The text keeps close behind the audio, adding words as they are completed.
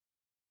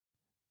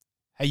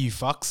Hey, you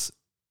fucks.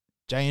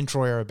 Jay and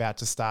Troy are about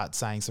to start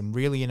saying some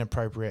really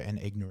inappropriate and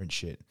ignorant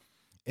shit.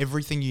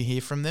 Everything you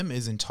hear from them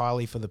is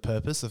entirely for the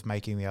purpose of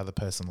making the other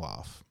person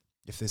laugh.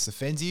 If this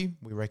offends you,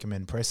 we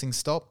recommend pressing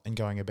stop and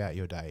going about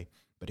your day.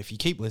 But if you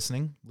keep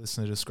listening,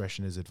 listener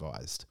discretion is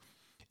advised.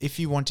 If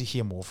you want to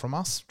hear more from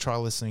us, try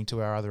listening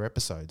to our other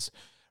episodes.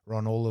 We're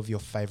on all of your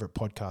favourite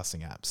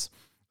podcasting apps.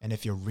 And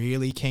if you're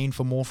really keen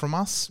for more from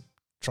us,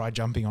 try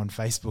jumping on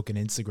Facebook and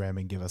Instagram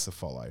and give us a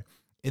follow.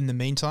 In the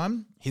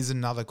meantime, here's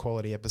another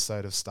quality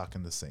episode of Stuck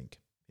in the Sink.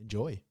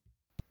 Enjoy.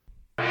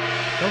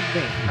 Don't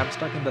me. I'm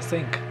stuck in the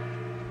sink.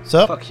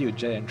 So, Fuck you,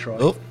 Jay and Troy.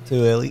 oh,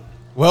 too early.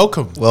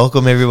 Welcome.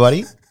 Welcome,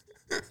 everybody.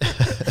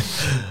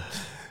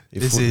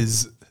 This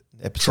is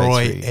episode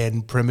Troy 3.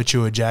 and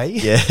Premature Jay.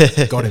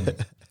 Yeah. Got him.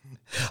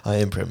 I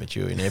am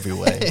premature in every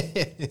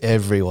way.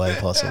 Every way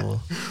possible.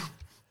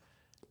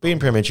 Being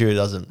premature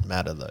doesn't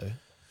matter, though,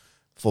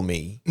 for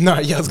me. No,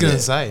 yeah, I was going to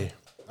Yeah. say.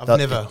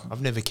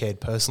 I've never cared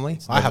personally.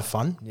 I have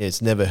fun. Yeah,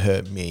 it's never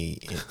hurt me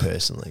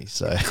personally,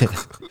 so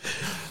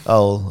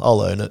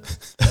I'll own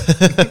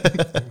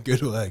it.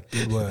 Good work.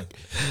 Good work.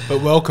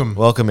 But welcome.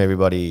 Welcome,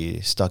 everybody.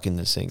 Stuck in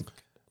the sink.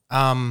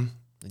 Can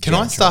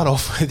I start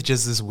off with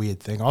just this weird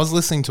thing? I was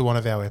listening to one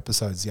of our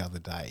episodes the other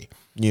day.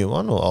 New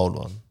one or old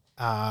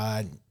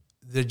one?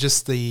 They're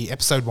just the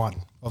episode 1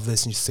 of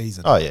this new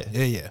season. Oh, yeah.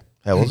 Yeah.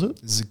 How was it?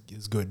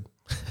 It's good.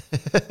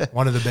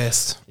 One of the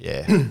best.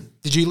 Yeah.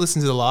 Did you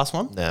listen to the last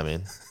one? Nah,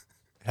 man.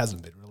 It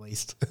hasn't been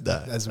released. No,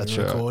 It hasn't that's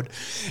been right. recorded.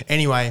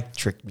 Anyway,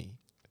 Tricked me.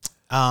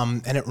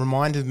 and it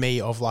reminded me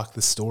of like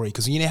the story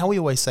because you know how we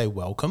always say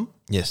welcome.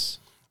 Yes.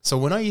 So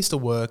when I used to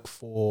work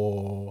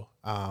for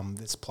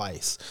this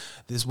place,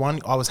 there's one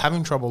I was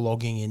having trouble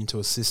logging into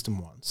a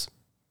system once,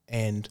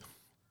 and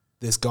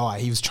this guy,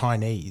 he was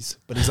Chinese,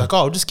 but he's like, "Oh,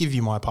 I'll just give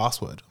you my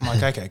password." I'm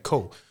like, "Okay,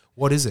 cool.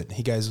 What is it?"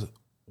 He goes,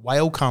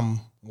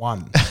 "Welcome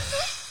 1."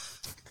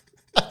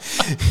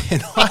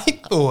 And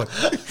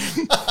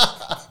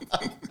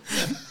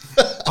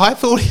I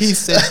thought he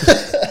said,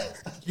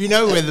 you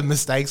know where the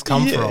mistakes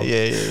come from.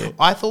 Yeah.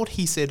 I thought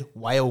he said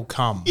whale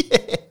come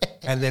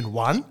and then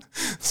 1.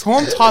 So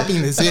I'm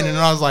typing this in and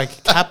I was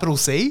like, capital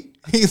C?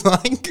 He's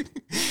like,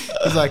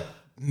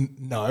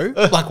 no.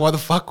 Like, why the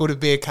fuck would it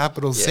be a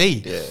capital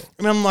C? Yeah.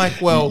 And I'm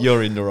like, well,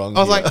 You're in the wrong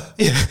I was gear. like,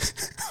 yeah,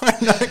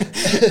 I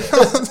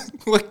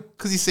know.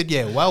 Because he said,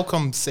 yeah,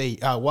 welcome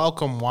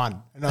welcome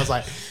 1. And I was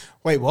like,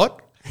 wait, what?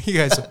 He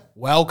goes,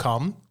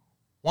 welcome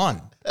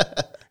 1.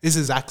 This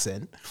is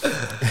accent.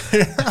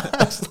 I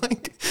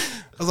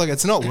was like,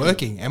 it's not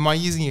working. Am I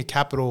using a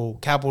capital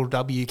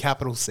W,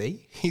 capital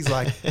C? He's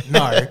like,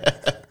 no.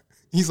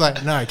 He's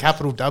like, no,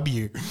 capital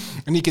W.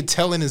 And you could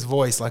tell in his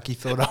voice like he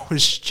thought I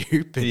was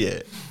stupid.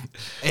 Yeah.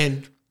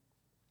 And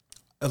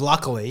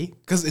luckily,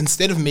 because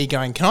instead of me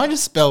going, can I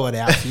just spell it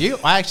out for you?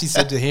 I actually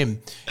said to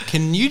him,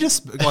 can you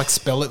just like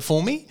spell it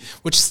for me?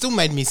 Which still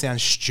made me sound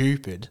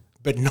stupid,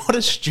 but not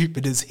as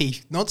stupid as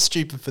not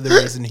stupid for the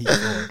reason he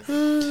thought.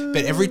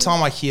 But every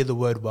time I hear the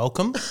word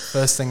welcome,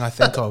 first thing I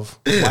think of,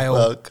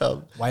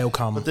 Welcome.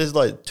 welcome. But there's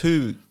like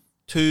two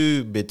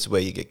bits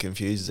where you get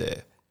confused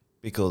there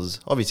because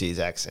obviously his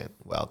accent,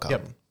 welcome.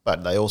 Yep.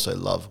 But they also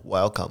love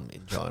welcome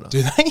in China.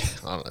 Do they?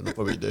 I don't know, they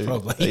probably do.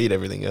 Probably. They eat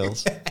everything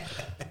else.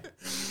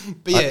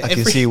 But yeah, I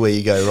can see where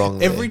you go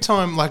wrong every there.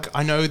 time, like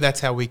I know that's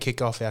how we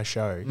kick off our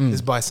show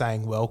is by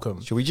saying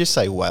welcome. Should we just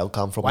say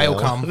welcome from now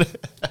on? Welcome.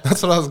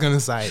 That's what I was going to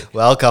say.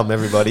 Welcome,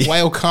 everybody.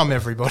 Welcome,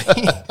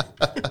 everybody.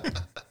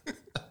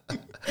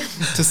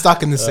 To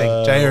Stuck in the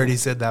Sink. Jay already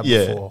said that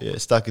before. Yeah,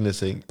 Stuck in the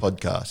Sink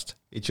podcast.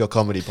 It's your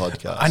comedy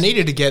podcast. I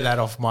needed to get that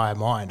off my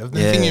mind. I've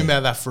been Yeah. thinking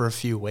about that for a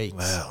few weeks.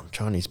 Wow,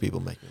 Chinese people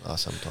make me laugh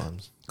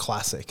sometimes.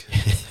 Classic.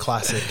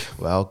 Classic.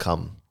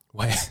 Welcome.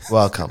 Wait,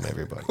 Welcome,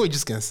 everybody. we're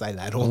just going to say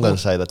that. Or I'm going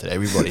to say that to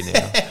everybody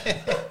now.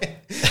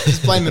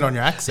 just blame it on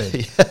your accent.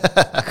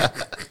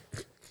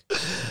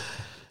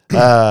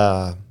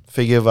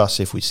 Forgive us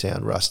if we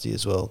sound rusty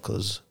as well,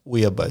 because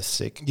we are both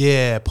sick.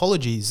 Yeah,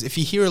 apologies. If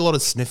you hear a lot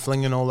of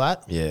sniffling and all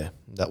that, Yeah,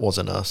 that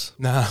wasn't us.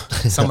 nah,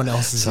 someone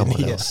else is in Someone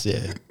here else,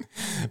 yeah.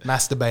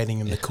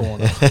 masturbating in the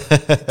corner.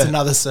 It's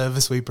another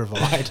service we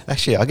provide.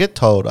 Actually, I get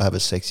told I have a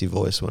sexy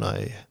voice when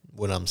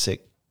I'm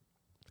sick.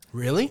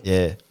 Really?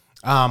 Yeah.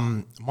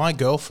 My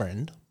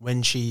girlfriend,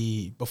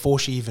 before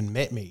she even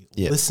met me,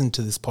 Yeah. listened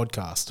to this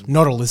podcast.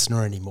 Not a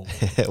listener anymore.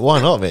 Why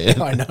not, man?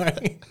 I know.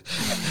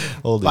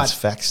 All these But-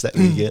 facts that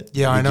we get.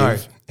 Yeah, we I know.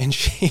 give. And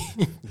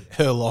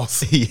her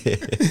loss.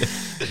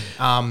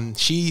 Yeah.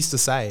 She used to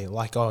say,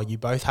 like, oh, you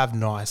both have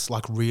nice,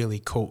 like,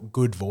 really cool,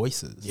 good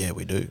voices. Yeah,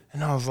 we do.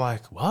 And I was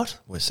like, what?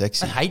 We're I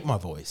sexy. hate my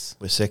voice.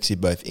 We're sexy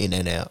both in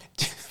and out.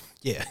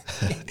 Yeah.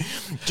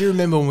 Do you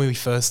remember when we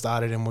first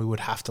started and we would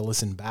have to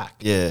listen back?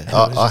 Yeah,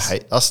 And it was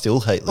I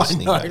still hate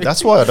listening know. back.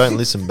 That's why I don't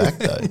listen back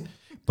though.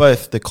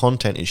 Both the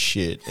content is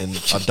shit and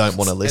I don't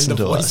want to listen and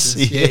the to voices.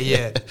 us.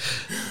 Yeah.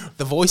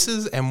 The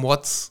voices and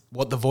what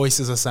the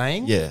voices are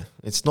saying. Yeah,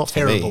 it's not for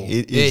Terrible. me.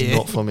 It Yeah, is yeah.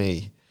 not for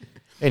me.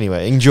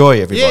 Anyway,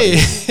 enjoy everybody.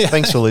 Yeah.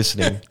 Thanks for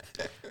listening.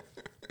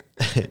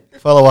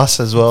 Follow us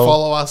as well.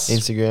 Follow us.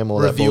 Instagram, all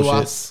that Review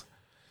bullshit. us.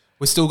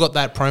 We still got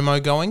that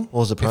promo going.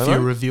 What was the If you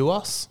promo? review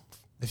us,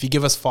 if you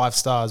give us 5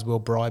 stars, we'll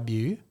bribe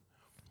you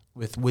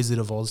with Wizard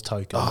of Oz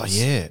tokens. Oh,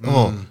 yeah.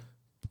 Oh,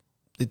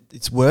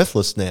 it's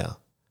worthless now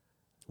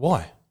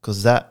Why?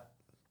 because that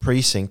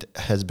precinct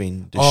has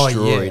been Oh,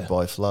 destroyed yeah.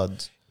 by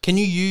floods. Can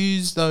you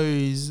use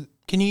those?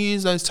 Can you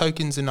use those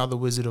tokens in other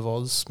Wizard of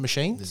Oz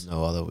machines? There's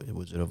no other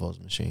Wizard of Oz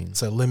machines.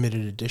 It's a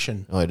limited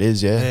edition. Oh, it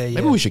is, yeah. Yeah,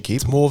 Maybe yeah. we should keep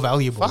It's it. more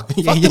valuable. Fuck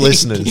the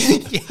listeners.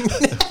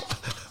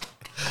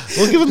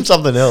 We'll give them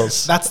something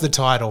else. That's the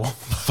title.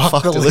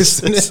 Fuck the the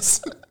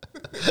listeners.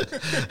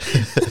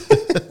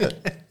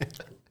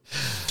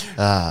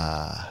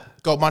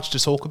 Got much to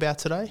talk about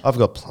today? I've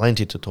got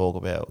plenty to talk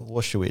about.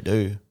 What should we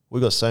do?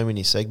 We've got so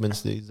many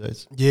segments these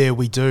days. Yeah,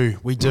 we do.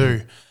 We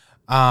do.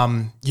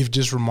 You've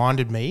just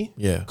reminded me.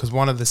 Yeah. Because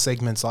one of the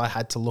segments I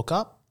had to look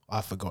up,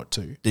 I forgot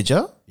to. Did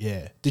you?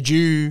 Yeah. Did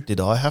you? Did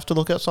I have to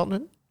look at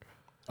something?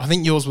 I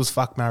think yours was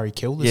Fuck, Marry,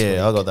 Kill this week.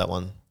 Yeah, I got that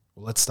one.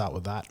 Well, let's start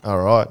with that. All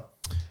right.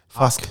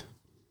 Ask.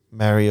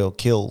 Marry or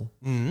kill.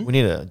 We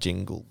need a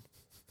jingle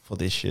for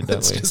this shit, don't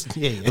Let's we? just,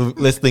 yeah.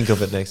 Let's think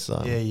of it next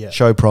time. Yeah, yeah.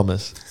 Show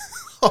promise.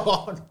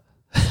 Oh,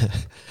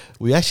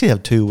 We actually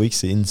have 2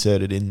 weeks to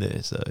insert it in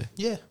there. So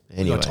yeah.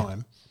 Anyway. We got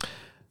time.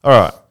 all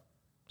right.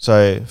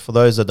 So for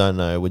those that don't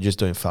know, we're just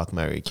doing fuck,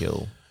 marry,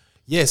 kill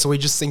Yeah, so we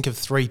just think of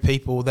 3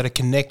 people that are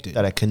connected.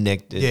 that are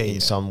connected Yeah, in yeah.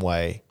 some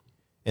way,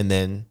 and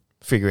then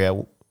figure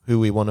out who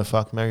we want to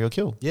fuck, marry, or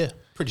kill. Yeah,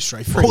 pretty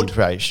straightforward.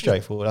 Pretty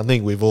straightforward. I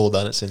think we've all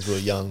done it since we were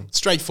young.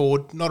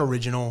 Straightforward, not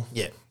original.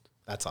 Yeah,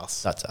 That's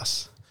us. that's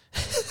us.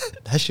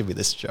 That should be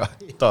the show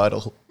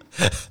title.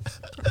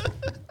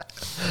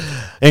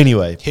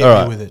 Anyway, Hit all me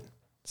right. with it.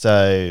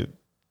 So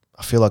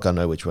I feel like I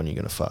know which one you're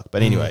going to fuck.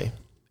 But anyway,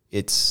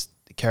 it's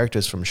the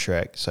characters from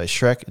Shrek. So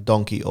Shrek,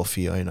 Donkey, or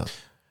Fiona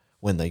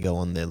when they go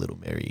on their little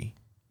merry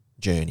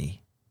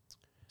journey.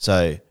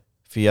 So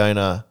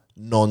Fiona,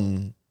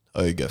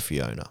 non-ogre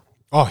Fiona.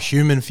 Oh,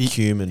 human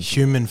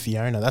Human.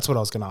 Fiona. That's what I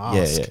was going to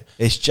Yeah, ask. yeah.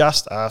 It's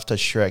just after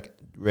Shrek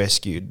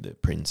rescued the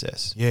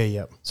princess. Yeah,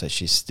 yeah. So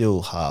she's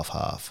still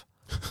half-half.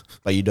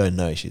 But you don't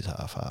know she's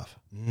half-half.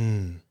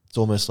 It's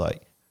almost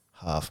like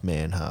half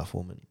man, half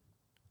woman.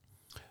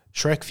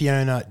 Shrek,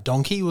 Fiona,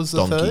 Donkey was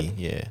the Donkey, third?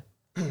 yeah.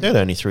 They're the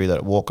only 3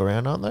 that walk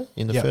around, aren't they,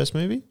 in the Yep. first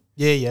movie?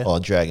 Yeah, yeah. Oh,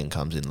 dragon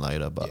comes in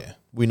later, but Yeah.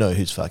 we know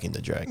who's fucking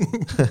the dragon.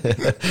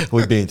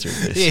 We've been through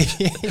this.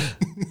 Yeah.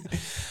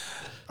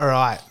 All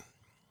right.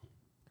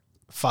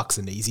 Fuck's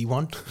an easy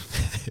one.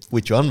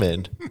 Which one,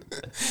 man?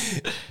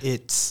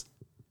 It's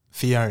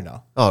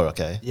Fiona. Oh,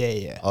 okay. Yeah,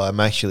 yeah. I'm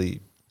actually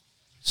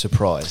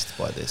surprised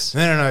by this.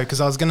 No, because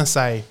I was going to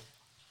say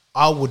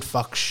I would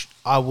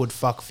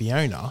fuck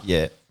Fiona.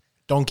 Yeah.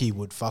 Donkey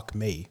would fuck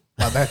me.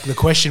 But the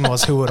question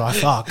was, who would I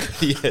fuck?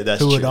 Yeah,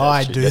 that's Who true. would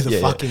I that's do true. the Yeah,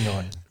 yeah. fucking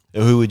on?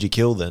 Who would you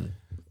kill then?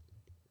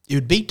 It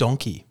would be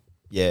Donkey.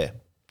 Yeah.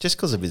 Just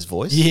because of his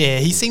voice? Yeah,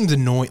 he seems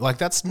annoying. Like,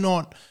 that's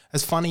not,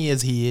 as funny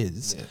as he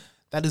is,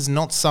 that is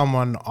not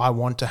someone I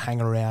want to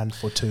hang around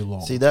for too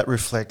long. See, that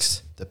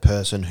reflects the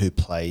person who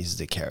plays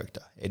the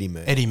character, Eddie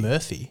Murphy. Eddie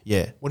Murphy?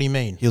 Yeah. What do you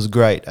mean? He was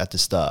great at the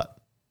start.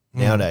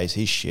 Nowadays,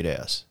 he's shit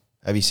house.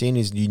 Have you seen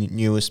his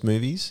newest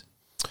movies?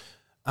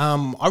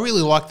 I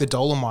really like the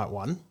Dolomite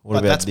one, What but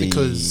about that's the-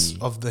 because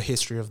of the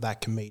history of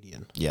that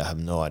comedian. Yeah, I have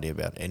no idea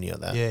about any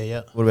of that. Yeah,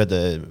 yeah. What about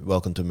the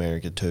Welcome to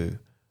America 2?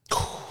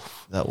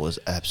 That was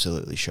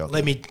absolutely shocking.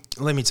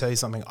 Let me tell you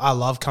something. I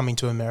love Coming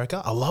to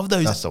America. I love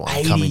those. That's the one.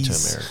 80s Coming to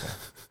America.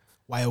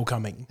 Whale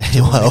Coming.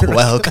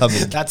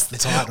 Welcoming. That's the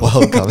title.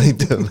 Welcoming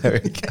to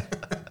America.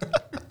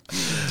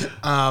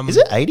 Is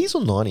it 80s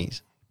or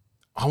 90s?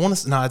 I want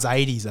to. No, it's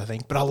 80s, I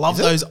think. But I love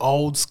those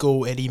old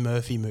school Eddie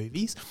Murphy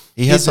movies.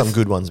 He had some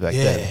good ones back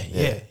Yeah, then.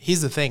 yeah.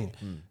 Here's the thing.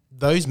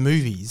 Those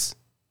movies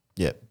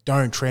Yeah.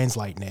 don't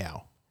translate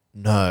now.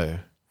 No.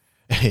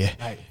 Yeah.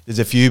 Hey. There's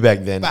a few back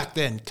then. Back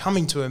then,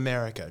 Coming to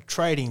America,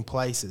 Trading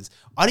Places.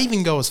 I'd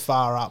even go as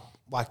far up,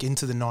 like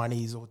into the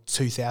 90s or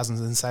 2000s,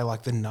 and say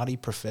like the Nutty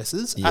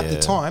Professors. At the Yeah.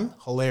 time,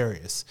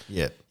 hilarious.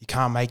 Yeah. You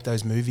can't make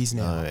those movies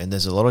now. No, and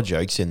there's a lot of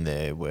jokes in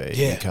there where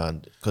Yeah. you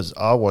can't. Because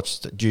I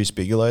watched Juice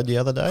Bigelow the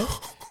other day.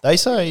 They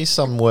say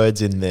some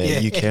words in there Yeah.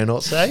 you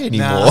cannot say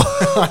anymore. Nah,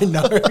 I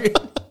know.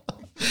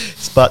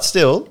 But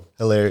still,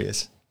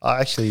 hilarious. I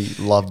actually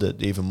loved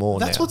it even more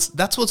That's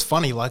now. what's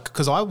funny, like,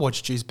 because I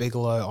watched Juice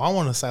Bigelow, I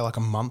want to say like a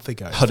month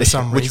ago Oh, for did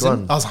some you? Which reason.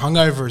 one? I was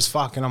hungover as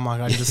fuck, and I'm like,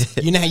 I just,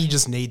 you know how you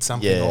just need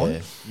something Yeah. on?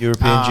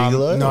 European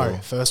Gigolo? No, or-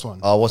 first one.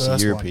 Oh, what's the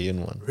First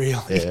European one? Really?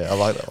 Yeah, I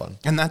like that one.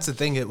 And that's the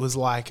thing, it was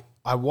like,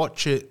 I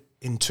watch it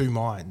in 2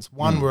 minds.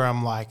 One Hmm. where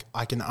I'm like,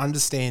 I can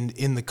understand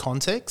in the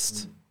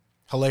context,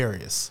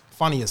 hilarious,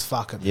 funny as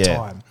fuck at the Yeah.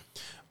 time.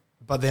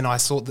 But then I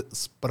saw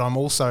this, but I'm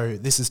also,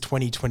 this is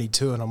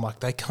 2022, and I'm like,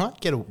 they can't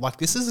get, like,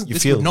 this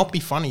feel- would not be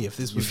funny if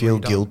this You was feel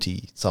redone.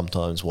 guilty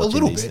sometimes watching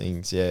little these bit.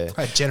 things. Yeah. Like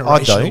I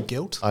generational don't.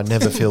 guilt. I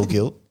never feel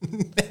guilt.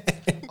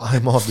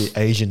 I'm of the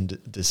Asian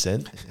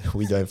descent.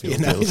 We don't feel You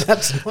know, guilt.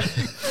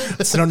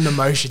 that's not an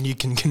emotion you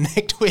can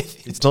connect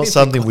with. It's not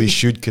something we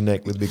should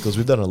connect with because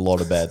we've done a lot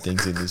of bad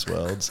things in this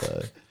world.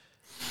 So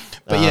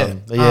But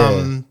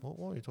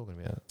what are you talking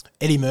about?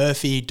 Eddie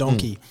Murphy,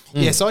 Donkey.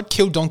 Yeah, so I'd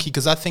kill Donkey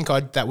because I think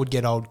that would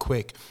get old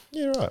quick.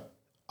 Yeah, right.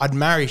 I'd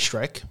marry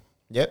Shrek.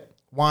 Yep.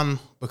 One,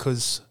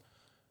 because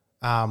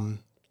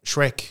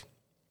Shrek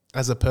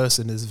as a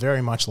person is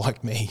very much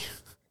like me.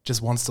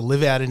 Just wants to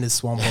live out in his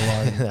swamp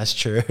alone. That's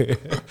true.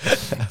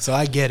 So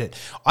I get it.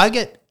 I used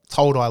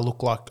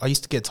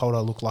to get told I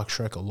look like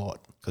Shrek a lot.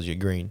 Because you're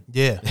green.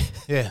 Yeah.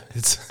 Yeah.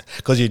 It's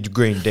Because you're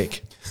green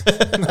dick.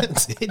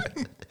 that's it.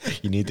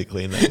 You need to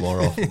clean that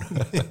more often.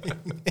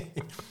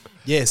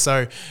 Yeah,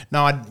 so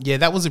no,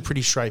 that was a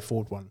pretty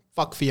straightforward one.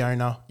 Fuck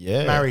Fiona.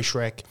 Yeah. Marry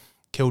Shrek.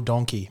 Kill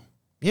Donkey.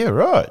 Yeah,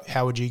 right.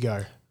 How would you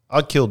go?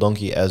 I'd kill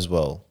Donkey as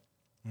well.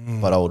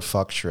 But I would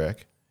fuck Shrek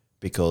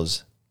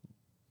because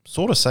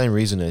sort of same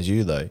reason as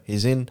you though.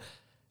 He's in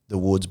the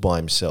woods by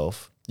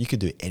himself. You could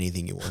do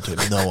anything you want to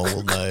him. No one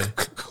will know.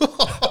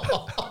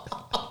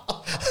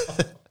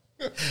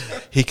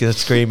 He can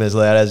scream as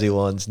loud as he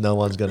wants. No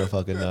one's going to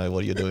fucking know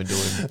what you're doing to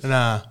him.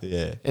 Nah.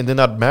 Yeah. And then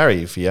I'd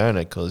marry Fiona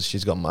because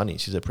she's got money.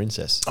 She's a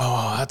princess.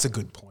 Oh, that's a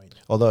good point.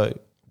 Although,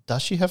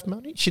 does she have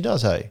money? She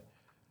does, hey?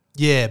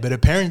 Yeah, but her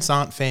parents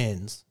aren't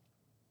fans.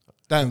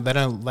 They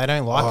don't like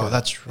her. Oh,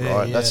 that's Yeah,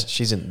 right.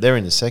 yeah. They're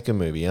in the second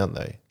movie, aren't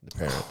they? The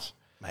parents.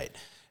 Mate,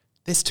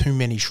 there's too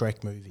many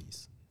Shrek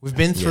movies. We've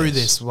been through Yes.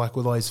 this, like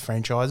with all these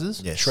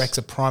franchises. Yes. Shrek's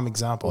a prime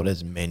example. Oh,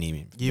 there's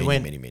many. You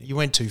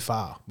went too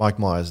far. Mike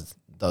Myers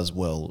does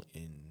well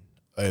in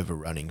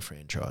overrunning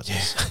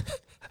franchises.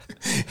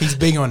 He's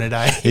big on it,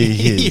 eh?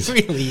 He is. He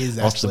really is,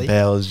 Austin actually.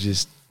 Powers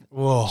just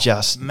Whoa,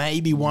 just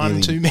maybe one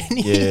really- too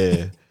many.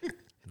 Yeah.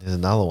 There's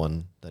another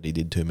one that he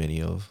did too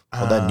many of.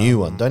 Oh, that new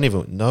one.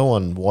 No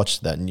one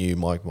watched that new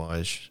Mike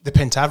Myers. The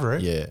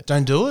Pentaveret. Yeah.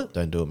 Don't do it.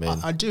 Don't do it, man.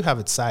 I do have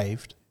it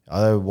saved.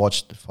 I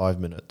watched 5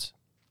 minutes.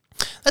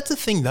 That's the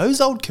thing. Those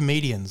old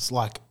comedians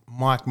like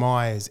Mike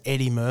Myers,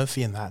 Eddie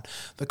Murphy, and that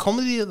the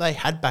comedy that they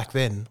had back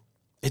then,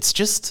 it's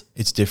different.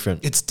 It's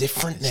different. It's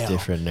different now.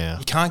 different now.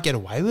 You can't get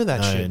away with that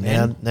No, shit,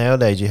 man.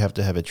 nowadays you have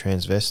to have a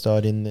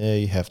transvestite in there.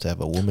 You have to have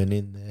a woman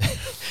in there, an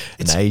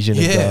It's- Asian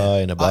yeah. guy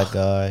and a black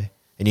guy.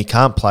 And you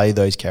can't play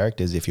those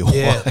characters if you're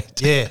Yeah,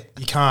 white. yeah,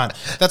 you can't.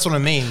 That's what I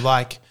mean.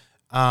 Like,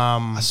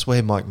 I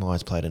swear Mike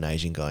Myers played an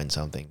Asian guy in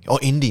something. Or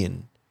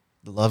Indian.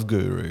 The Love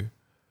Guru.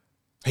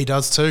 he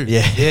does too.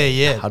 Yeah.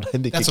 yeah. I don't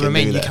think That's you what I can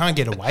mean. do You that. can't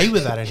get away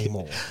with that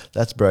anymore.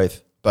 That's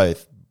both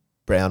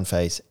brown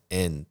face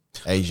and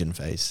Asian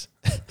face.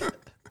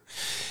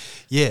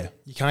 Yeah,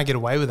 you can't get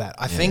away with that.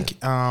 I think,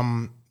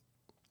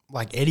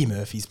 like Eddie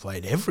Murphy's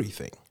played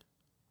everything.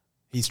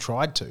 He's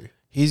tried to.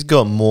 He's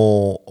got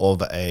more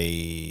of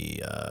a,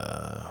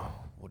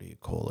 what do you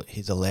call it?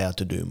 He's allowed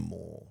to do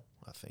more,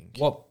 I think.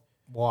 What?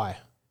 Why?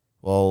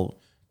 Well,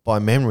 by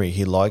memory,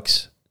 he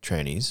likes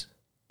trannies.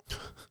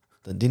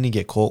 Didn't he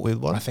get caught with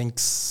one? I think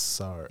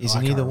so. Isn't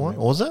I he can't the one?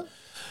 remember. Or was it?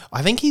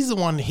 I think he's the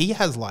one. He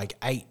has like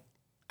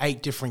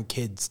eight different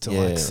kids to Yeah.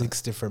 like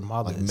 6 different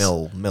mothers.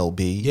 Like Mel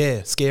B.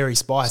 Yeah, Scary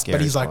Spice. Scary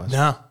but he's like, Spice.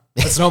 nah,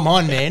 that's not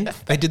mine, man.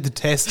 They did the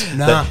test.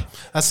 Nah,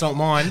 that's not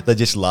mine. They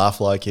just laugh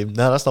like him.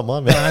 No, that's not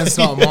mine, man. No, that's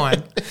not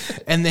mine.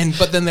 And then,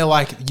 but then they're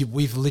like,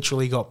 we've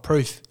literally got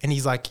proof. And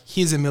he's like,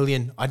 here's $1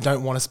 million. I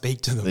don't want to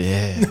speak to them.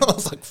 Yeah. And I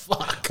was like,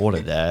 fuck. What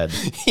a dad.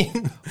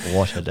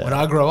 What a dad. When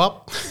I grow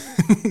up,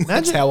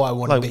 that's how I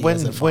want like to be. when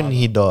as a father.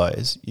 he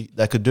dies,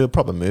 they could do a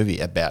proper movie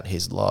about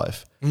his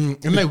life. And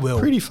they will.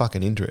 Pretty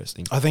fucking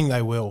interesting. I think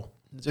they will.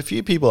 There's a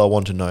few people I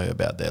want to know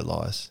about their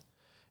lives,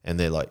 and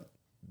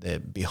they're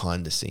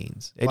behind the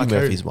scenes. Eddie Like who?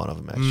 Murphy's one of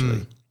them,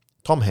 actually.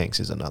 Tom Hanks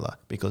is another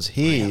because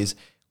he is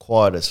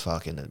quiet as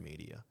fuck in the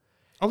media.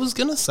 I was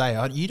going to say,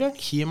 you don't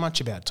hear much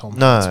about Tom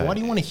No. Hanks. Why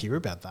do you want to hear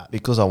about that?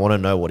 Because I want to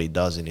know what he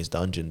does in his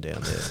dungeon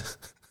down there.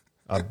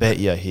 I bet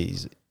you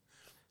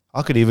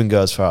I could even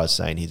go as far as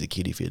saying he's a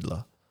kiddie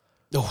fiddler.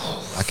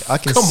 Oh, I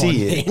can Come see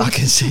on, it. man. I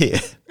can see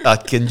it. I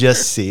can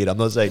just see it. I'm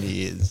not saying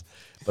he is,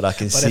 but I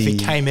can but see. if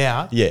it came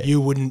out, Yeah.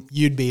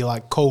 you'd be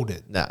like, called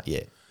it. Nah,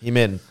 yeah. He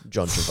meant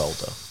John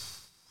Travolta.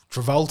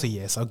 Travolta,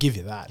 yes, I'll give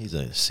you that. He's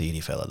a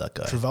seedy fella, that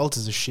guy.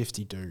 Travolta's a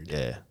shifty dude.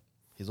 Yeah.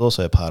 He's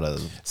also part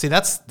of. See,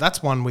 that's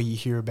one where you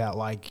hear about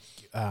like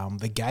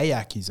the gay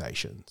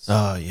accusations.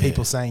 Oh, yeah.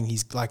 People saying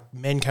he's like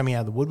men coming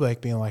out of the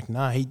woodwork being like,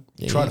 nah, he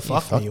Yeah, tried to he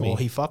fuck fucked me, me. or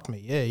he fucked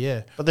me. Yeah,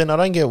 yeah. But then I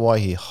don't get why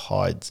he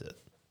hides it.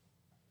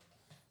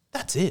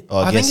 That's it. Oh,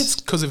 I I think guess-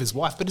 it's because of his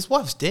wife, but his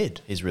wife's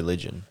dead. His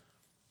religion.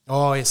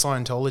 Oh, yeah,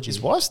 Scientology.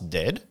 His wife's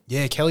dead?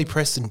 Yeah, Kelly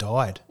Preston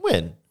died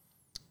When?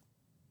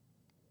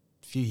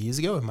 a few years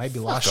ago, or maybe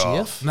last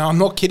year. off. No, I'm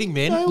not kidding,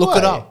 man. No Look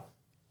it way. up.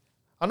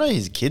 I know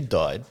his kid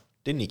died.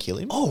 Didn't he kill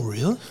him? Oh,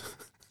 really?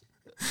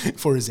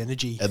 For his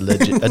energy.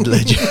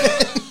 Alleged.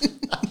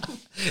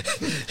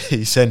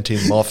 He sent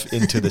him off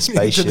into the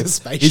spaceship.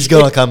 spaceship. He's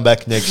going to come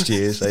back next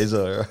year, so he's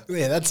all right.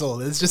 Yeah, that's all.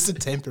 It's just a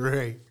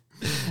temporary.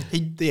 He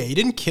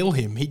didn't kill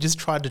him. He just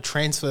tried to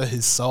transfer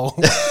his soul,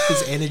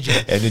 his energy,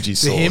 Energy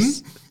to him,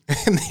 source.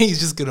 and then he's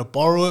just going to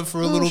borrow it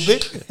for a little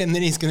bit, and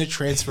then he's going to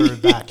transfer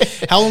it back.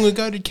 How long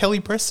ago did Kelly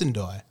Preston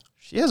die?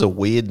 She has a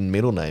weird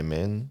middle name,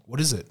 man. What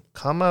is it?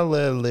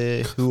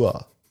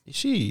 Kamalelehua. Is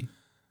she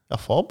a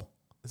fob?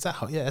 Is that?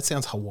 Yeah, that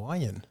sounds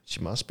Hawaiian. She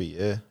must be,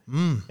 yeah.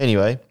 Mm.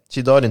 Anyway,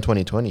 she died in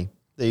 2020.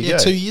 There you Yeah,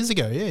 go. 2 years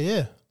ago.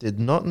 Yeah. Did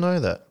not know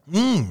that.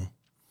 Mm.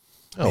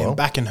 Oh, Man, well.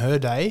 back in her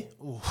day.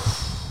 Ooh,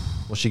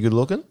 Was she good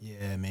looking?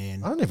 yeah,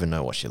 man. I don't even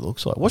know what she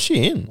looks like. What's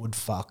she in? Would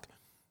fuck.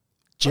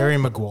 Jerry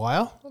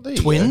Maguire. Oh, there you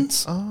go.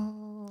 Twins.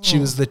 Oh. She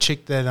was the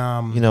chick that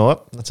You know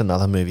what? That's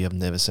another movie I've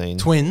never seen.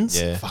 Twins.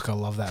 Yeah. Fuck, I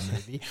love that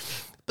movie.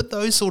 But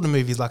those sort of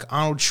movies, like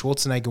Arnold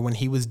Schwarzenegger, when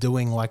he was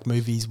doing like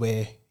movies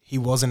where he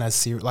wasn't as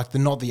serious, like the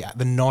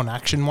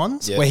non-action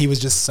ones, Yeah. where he was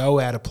just so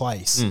out of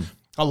place.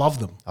 I love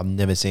them. I've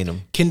never seen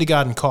them.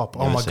 Kindergarten Cop. Oh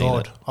Never my seen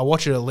god, it. I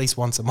watch it at least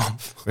once a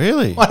month.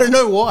 Really? I don't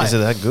know why. Is it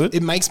that good?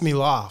 It makes me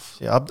laugh.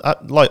 Yeah, I,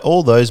 like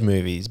all those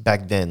movies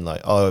back then.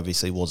 Like I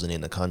obviously wasn't in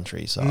the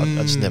country, so I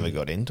just never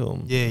got into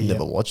them. Yeah, yeah.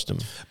 never watched them.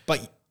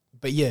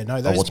 But yeah, no,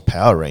 I those watched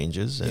Power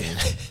Rangers and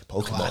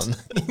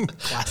Pokemon.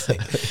 classic.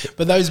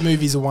 But those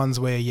movies are ones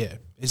where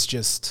it's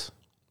just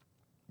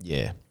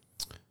Yeah,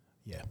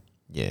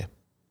 yeah.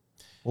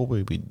 What were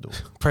we doing?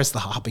 Press the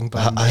harping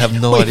button. I have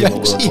no We've idea what we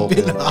were actually talking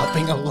been about.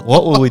 harping a lot.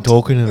 What were we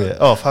talking about?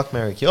 Oh, fuck,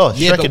 Mary Kill. Oh,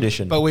 Shrek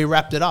edition. But we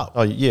wrapped it up.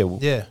 Oh yeah,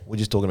 Yeah. We're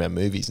just talking about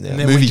movies now. And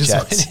then Movie we just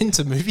chats. went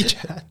into movie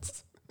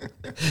chats.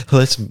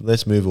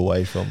 let's move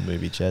away from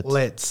movie chats.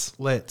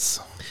 Let's.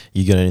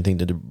 You got anything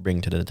to bring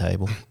to the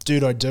table?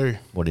 Dude, I do.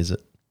 What is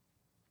it?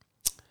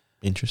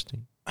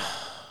 Interesting.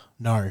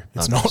 No,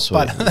 it's Oh, not. sweet,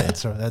 But yeah.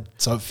 that's right.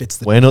 So it fits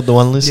the We're not the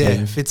one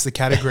listening. it fits the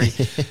category.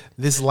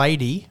 This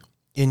lady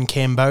in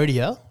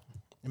Cambodia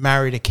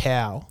married a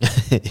cow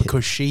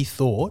because she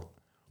thought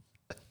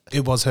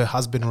it was her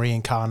husband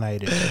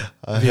reincarnated.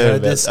 Have you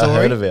heard this story? I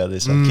heard about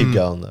this. I'll keep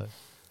going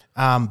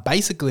though.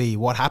 Basically,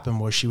 what happened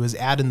was she was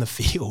out in the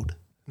field.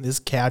 And this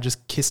cow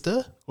just kissed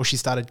her, or she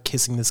started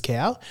kissing this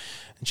cow,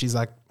 and she's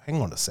like,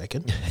 "Hang on a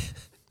second."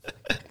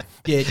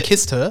 Yeah, it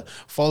kissed her,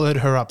 followed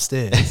her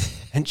upstairs,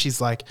 and she's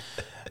like,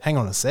 "Hang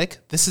on a sec.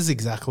 This is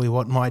exactly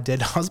what my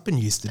dead husband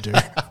used to do."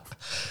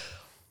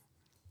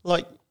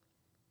 Like,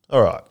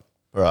 all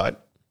right.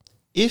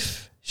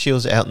 If she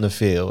was out in the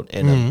field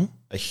and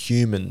a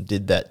human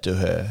did that to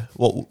her,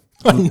 what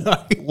I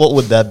know. what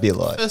would that be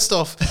like? First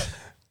off,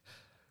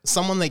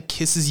 someone that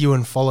kisses you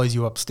and follows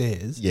you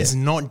upstairs Yeah. is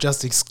not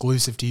just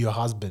exclusive to your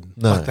husband.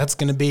 No. Like, that's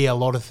going to be a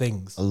lot of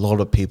things. A lot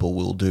of people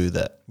will do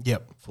that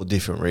Yep, for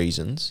different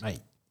reasons. mate.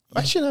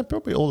 Actually, no,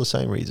 probably all the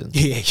same reasons.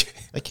 Yeah.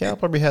 A cow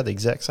probably had the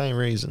exact same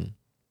reason.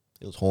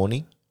 It was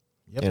horny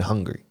Yep. and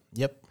hungry.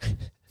 Yep.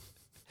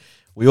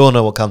 We all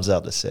know what comes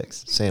after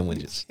sex: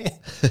 sandwiches.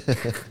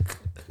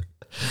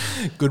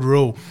 Good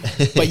rule.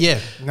 But yeah,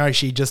 no,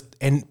 she just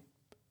and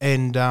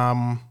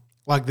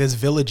like there's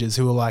villagers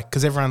who are like,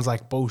 because everyone's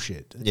like,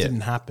 bullshit, it Yeah.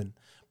 didn't happen.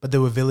 But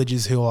there were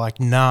villagers who were like,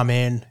 nah,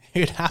 man,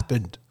 it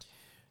happened.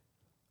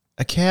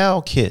 A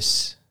cow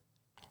kiss,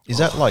 is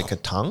that like a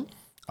tongue?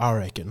 I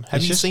reckon. Have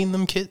It's you just- seen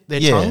them their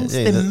Yeah, tongues?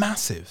 yeah, They're that-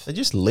 massive. They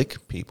just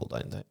lick people,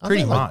 don't they? Aren't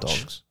Pretty they like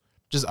much. dogs.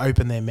 Just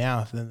open their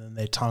mouth and then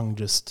their tongue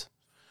just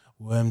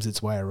worms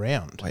its way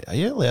around. Wait, are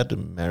you allowed to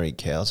marry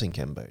cows in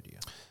Cambodia?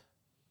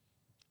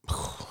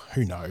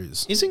 Who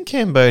knows? Isn't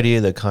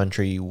Cambodia the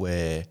country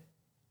where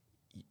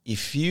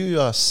if you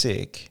are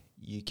sick,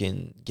 you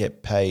can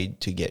get paid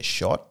to get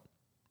shot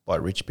by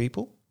rich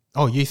people?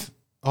 Oh,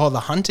 the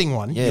hunting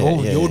one. Yeah,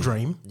 your yeah.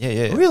 dream.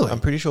 Yeah. Really? I'm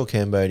pretty sure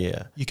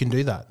Cambodia, You can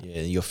do that.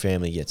 yeah, your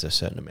family gets a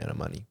certain amount of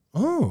money.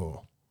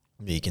 Oh,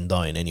 You can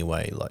die in any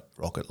way, like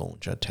rocket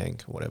launcher,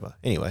 tank, whatever.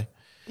 Anyway,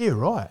 yeah,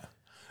 right.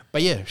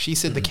 But yeah, she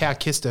said the cow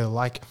kissed her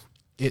like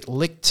it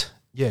licked.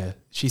 Yeah,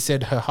 she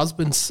said her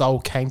husband's soul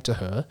came to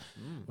her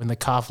when the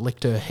calf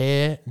licked her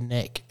hair,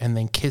 neck, and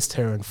then kissed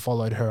her and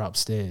followed her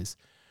upstairs,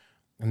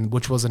 and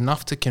which was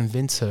enough to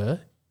convince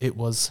her it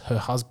was her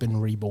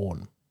husband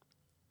reborn.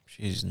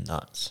 she's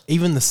nuts.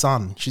 Even the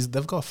son,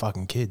 they've got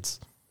fucking kids.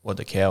 What,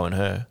 the cow and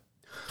her?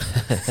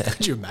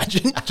 Could you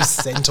imagine? Just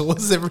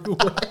centaurs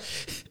everywhere.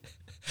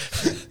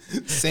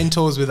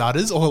 Centaurs with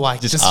udders, or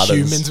like just udders.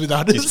 humans with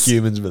udders. Just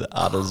humans with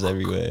udders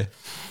everywhere.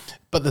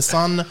 But the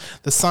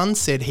son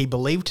said he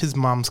believed his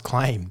mum's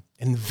claim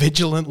and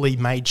vigilantly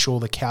made sure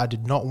the cow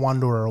did not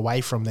wander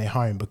away from their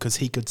home because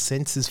he could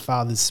sense his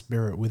father's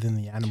spirit within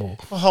the animal.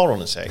 Well, hold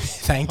on a sec.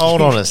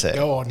 Hold on a sec.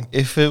 Go on.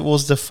 If it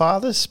was the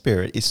father's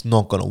spirit, it's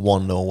not going to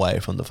wander away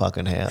from the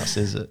fucking house,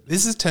 is it?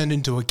 This has turned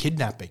into a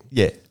kidnapping.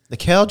 Yeah. The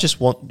cow just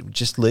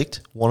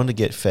licked, wanted to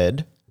get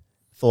fed,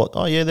 thought,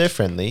 oh yeah, they're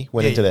friendly,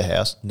 went Yeah, into their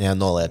house, now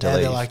not allowed to Now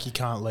leave. they're like, you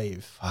can't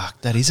leave.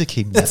 Fuck, that is a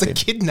kidnapping. That's a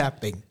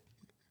kidnapping.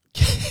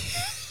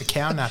 A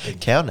cow napping.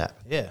 Cow nap.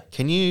 Yeah.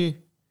 Can you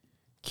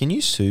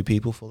sue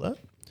people for that?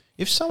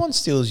 If someone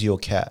steals your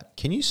cat,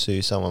 can you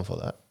sue someone for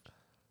that?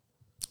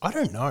 I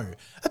don't know.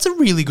 That's a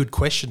really good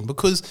question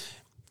because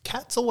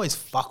cats always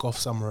fuck off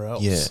somewhere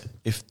else.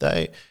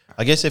 Yeah.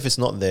 I guess if it's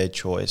not their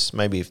choice,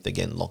 maybe if they're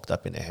getting locked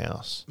up in a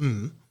house.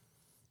 Mm.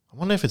 I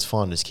wonder if it's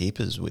finders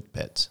keepers with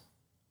pets.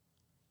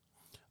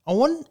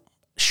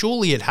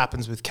 Surely it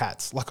happens with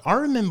cats. Like I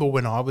remember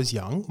when I was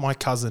young, my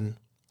cousin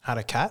had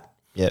a cat.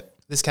 Yep.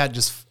 This cat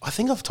I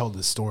think I've told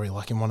this story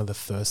like in one of the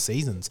first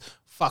seasons,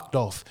 fucked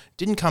off,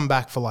 didn't come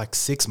back for like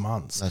 6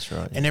 months. That's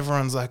right. And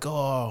everyone's like,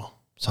 oh,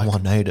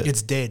 Someone ate it.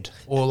 It's dead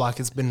or like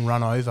it's been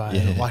run over.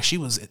 Yeah. And like she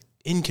was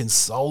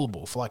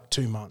inconsolable for like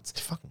 2 months.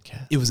 It's a fucking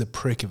cat. It was a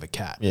prick of a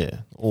cat. Yeah, they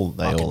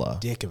Fucking all are.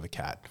 dick of a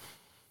cat.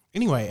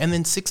 Anyway, and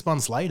then 6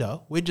 months later,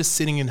 we're just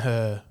sitting in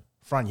her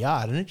front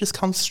yard and it just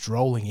comes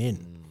strolling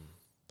in.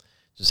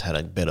 Just had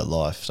a better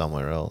life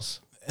somewhere else.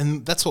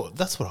 And that's what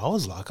I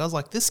was like. I was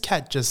like, this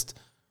cat just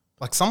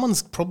like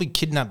someone's probably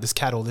kidnapped this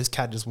cat or this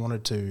cat just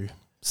wanted to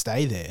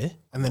stay there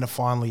and then it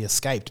finally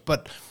escaped.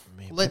 But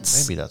Maybe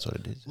that's what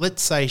it is.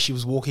 let's say she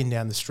was walking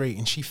down the street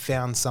and she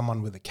found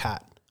someone with a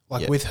cat,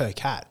 like Yeah. with her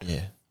cat.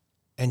 Yeah.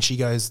 And she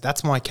goes,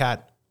 that's my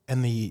cat.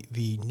 And the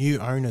new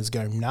owners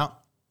go, no,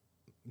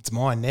 it's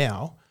mine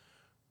now.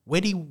 Where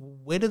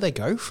do they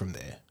go from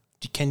there?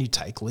 Can you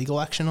take legal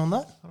action on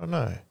that? I don't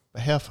know.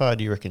 But how far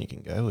do you reckon you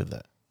can go with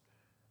that?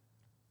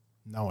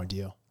 No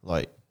idea.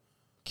 Like,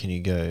 can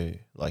you go,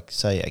 like,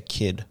 say a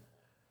kid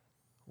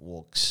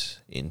walks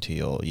into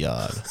your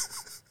yard?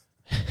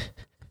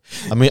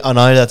 I mean, I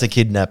know that's a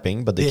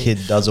kidnapping, but the Yeah.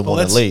 kid doesn't Well,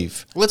 want to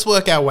leave. Let's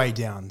work our way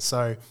down.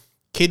 So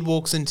kid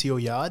walks into your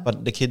yard.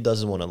 But the kid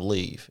doesn't want to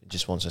leave. It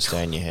just wants to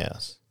stay in your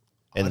house.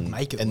 I'd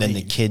make it and then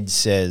the leave. kid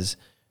says,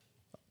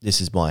 this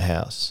is my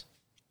house.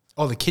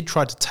 Oh, the kid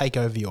tried to take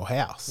over your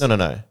house.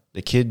 No.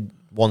 The kid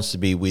wants to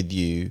be with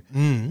you,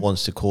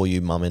 wants to call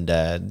you mum and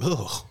dad.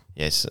 Ugh.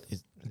 Yes.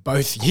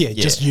 Both,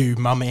 just you,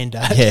 mum and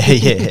dad.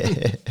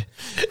 Yeah.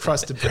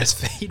 Tries to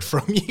breastfeed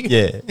from you.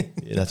 Yeah,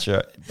 that's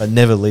right. But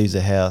never leaves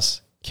the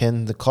house.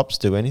 Can the cops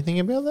do anything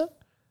about that?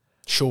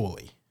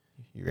 Surely.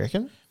 You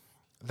reckon?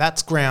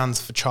 That's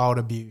grounds for child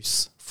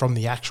abuse from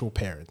the actual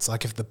parents.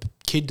 Like if the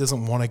kid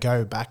doesn't want to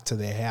go back to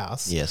their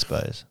house, Yeah, I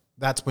suppose.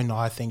 that's when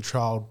I think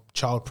child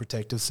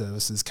protective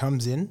services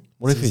comes in.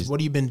 What if says, he's- what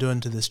have you been doing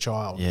to this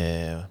child?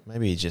 Yeah,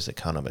 maybe he's just a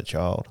cunt of a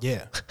child.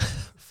 Yeah.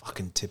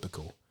 Fucking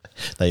typical.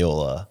 They all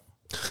are.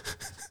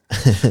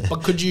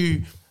 But could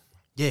you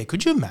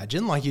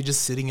imagine like you're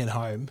just sitting at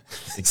home,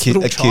 A this kid,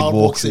 little a kid child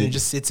walks in in. and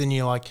just sits and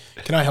you're like,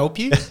 can I help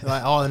you?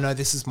 Like, oh no,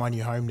 this is my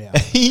new home now.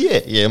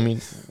 yeah. I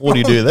mean, what do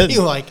you do then?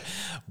 You're like,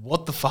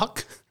 what the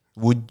fuck?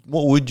 What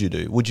would you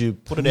do? Would you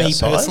put it Me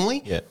outside?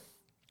 personally? Yeah.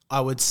 I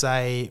would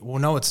say, well,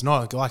 no, it's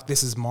not. Like,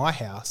 this is my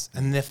house.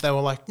 And if they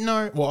were like,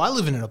 no, well, I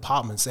live in an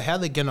apartment. So how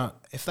they gonna,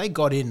 if they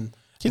got in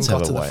Kids and got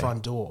have to a the way.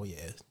 front door,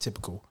 yeah,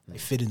 typical. They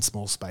fit in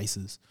small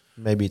spaces.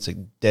 Maybe it's a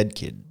dead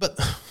kid. But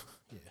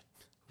yeah,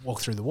 walk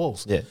through the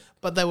walls. Yeah.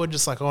 But they were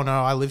just like, oh no,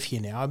 I live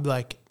here now. I'd be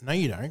like, no,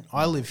 you don't.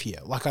 I live here.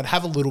 Like, I'd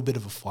have a little bit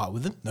of a fight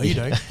with them. No, you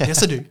don't.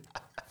 Yes, I do.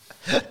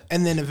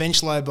 And then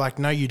eventually I'd be like,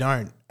 no, you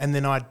don't. And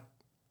then well,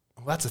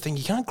 that's the thing.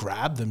 You can't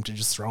grab them to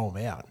just throw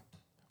them out.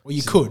 Well,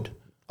 you could.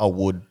 I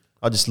would.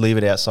 I'd just leave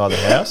it outside the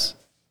house,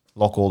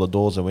 lock all the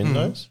doors and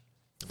windows,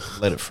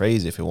 let it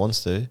freeze if it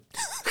wants to.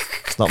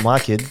 It's not my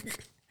kid.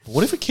 But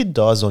what if a kid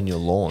dies on your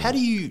lawn? How do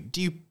you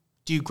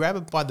grab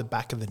it by the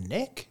back of the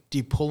neck? Do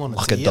you pull on its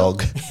Like a ear?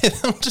 dog.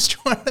 I'm just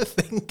trying to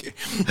think.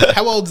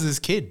 How old is this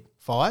kid?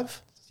 5?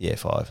 Yeah,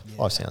 5.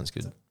 5 sounds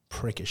good.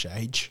 Prickish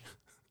age.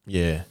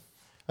 Yeah.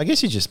 I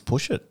guess you just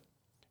push it.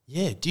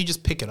 Yeah. Do you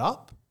just pick it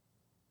up?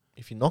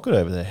 If you knock it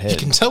over the You head.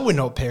 can tell we're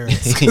not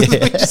parents. 'Cause we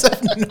just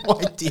have no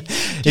idea.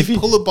 Do If you you-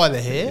 pull it by the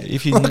hair?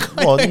 If you Like,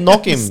 I don't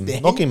knock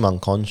understand. him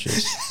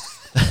unconscious.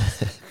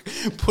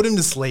 Put him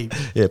to sleep.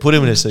 Yeah, put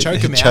him in a seat.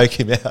 Choke him out. Choke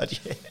him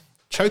out. Yeah.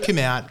 Choke him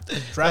out.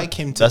 Drag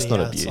him to That's the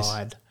not abuse.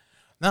 outside.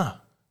 No.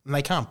 And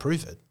they can't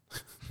prove it.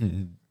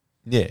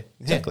 Yeah,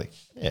 exactly.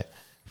 Yeah.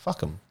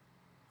 Fuck him.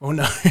 Well,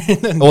 no.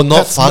 Or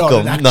not That's fuck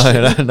an him.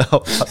 action. No.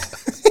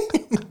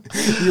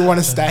 Fuck. You want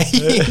to stay?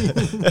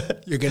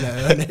 You're going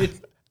to earn it.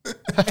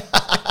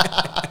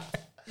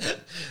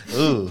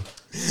 Ooh.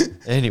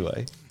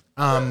 Anyway,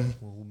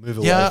 we'll move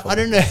away Yeah, from I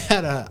don't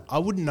know I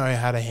wouldn't know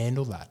how to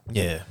handle that.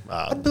 Yeah.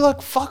 I'd be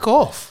like, fuck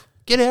off.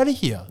 Get out of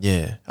here.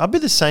 Yeah. I'd be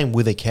the same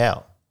with a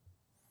cow.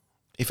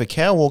 If a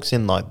cow walks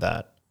in like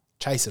that,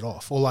 Chase it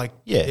off. Or like,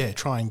 Yeah.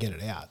 try and get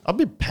it out. I'd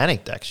be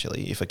panicked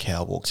actually if a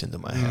cow walks into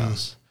my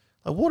house.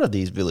 Like, what are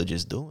these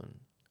villagers doing?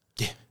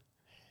 Yeah.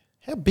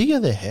 How big are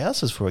their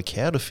houses for a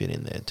cow to fit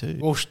in there too?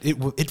 Well,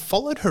 it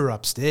followed her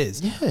upstairs.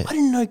 Yeah. I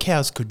didn't know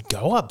cows could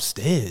go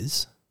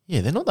upstairs.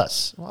 Yeah, they're not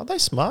that. Are they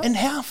smart? And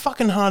how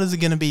fucking hard is it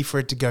going to be for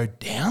it to go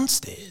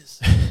downstairs?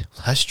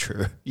 That's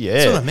true. Yeah.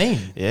 That's what I mean.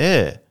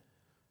 Yeah.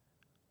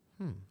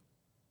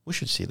 We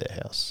should see their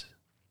house.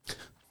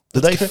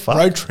 Do they fuck?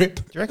 Road trip.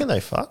 Do you reckon they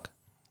fuck?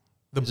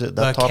 The, Is it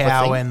the that type of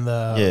cow thing? and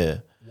the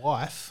Yeah.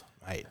 wife,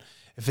 mate.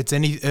 If it's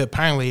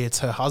apparently it's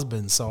her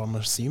husband, so I'm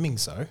assuming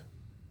so.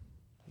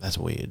 That's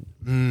weird.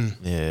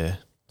 Yeah.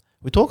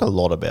 We talk a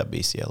lot about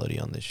bestiality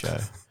on this show.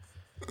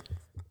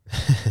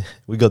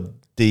 We got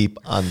deep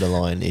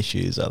underlying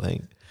issues, I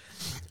think.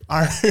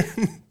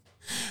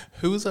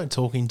 Who was I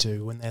talking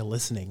to when they're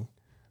listening?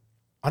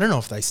 I don't know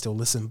if they still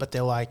listen, but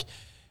they're like,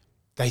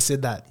 they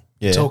said that.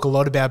 Yeah. Talk a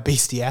lot about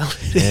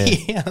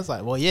bestiality. I was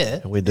like, well,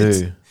 yeah. We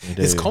do.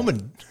 It's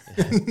common.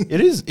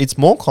 It is. It's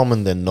more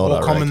common than not. More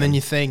I common than reckon.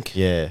 you think.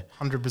 Yeah.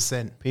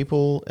 100%.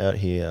 People out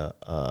here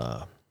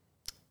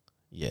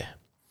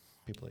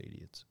people are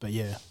idiots. But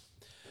yeah.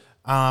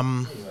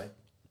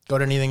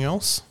 Got anything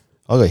else?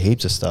 I got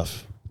heaps of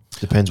stuff.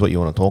 Depends what you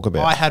want to talk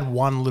about. I had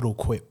one little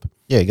quip.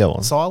 Yeah, go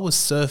on. So I was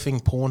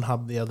surfing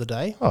Pornhub the other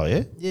day. Oh,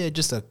 yeah? Yeah,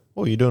 just a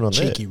What are you doing on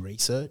there? cheeky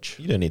research.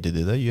 You don't need to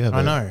do that. You have I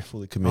a know.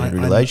 fully committed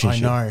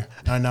relationship.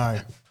 I know.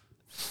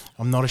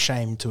 I'm not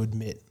ashamed to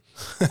admit.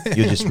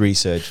 You're just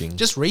researching.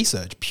 Just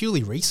research,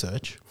 purely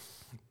research.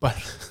 But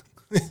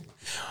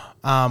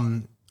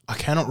I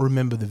cannot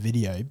remember the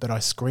video, but I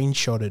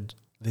screenshotted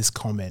this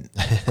comment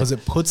because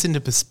it puts into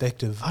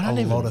perspective a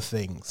lot of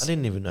things. I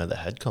didn't even know they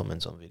had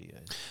comments on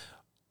videos.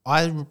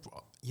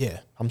 Yeah.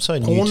 I'm so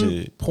new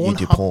to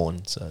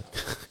porn, so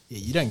Yeah,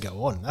 you don't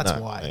go on. That's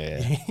No, why.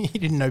 yeah. You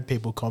didn't know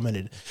people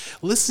commented.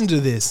 Listen to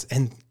this,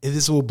 and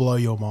this will blow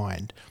your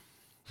mind.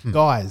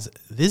 Guys,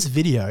 this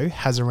video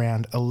has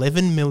around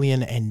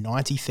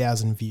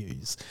 11,090,000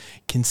 views.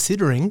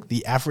 Considering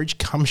the average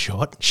cum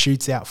shot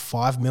shoots out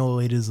 5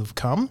 milliliters of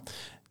cum,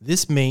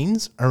 this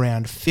means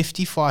around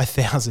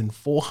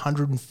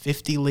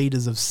 55,450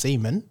 liters of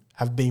semen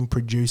have been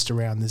produced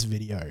around this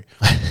video.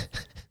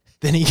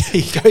 Then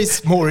he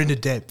goes more into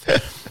depth,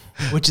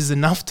 which is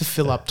enough to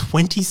fill up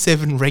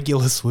 27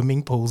 regular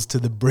swimming pools to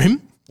the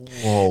brim.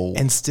 whoa.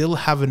 And still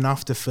have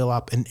enough to fill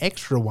up an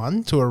extra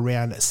one to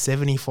around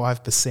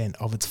 75%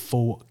 of its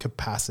full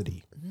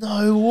capacity.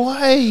 No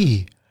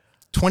way.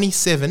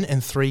 27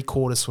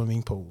 3/4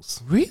 swimming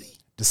pools. Really?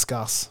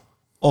 Discuss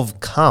Of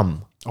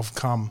cum. of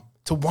cum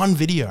to one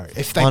video,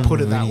 if they One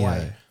put it that video.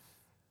 way.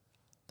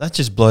 That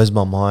just blows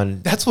my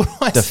mind. That's what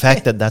I The said.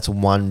 fact that that's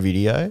one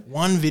video.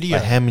 One video.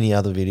 Like how many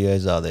other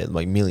videos are there?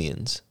 Like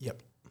millions.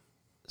 Yep.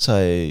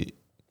 So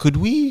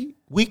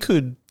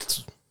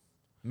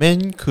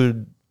men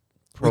could We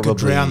probably could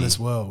drown this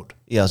world.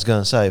 Yeah, I was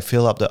going to say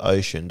fill up the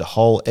ocean,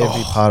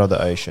 every part of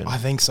the ocean. I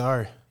think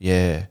so.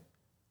 Yeah.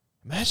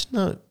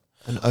 Imagine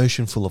an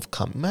ocean full of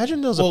cum. Imagine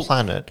there's a Well,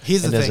 planet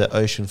here's and the there's thing. an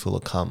ocean full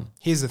of cum.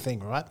 Here's the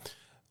thing, right?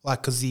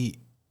 Like, because the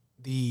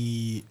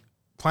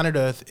planet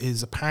Earth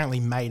is apparently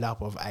made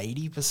up of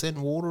 80%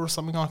 water or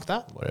something like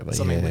that. Whatever,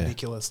 Something yeah.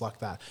 ridiculous like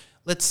that.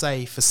 Let's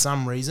say for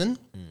some reason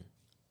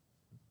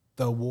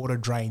the water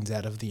drains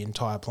out of the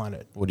entire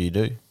planet, What do you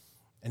do?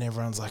 and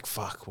everyone's like,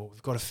 "Fuck! Well,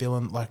 we've got to fill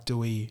in. Like, do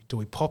we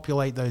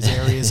populate those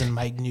areas and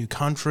make new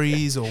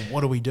countries, or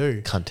what do we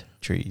do?" Cunt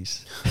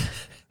trees.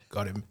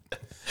 Got him.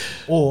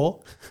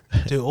 Or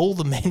do all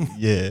the men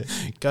Yeah.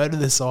 go to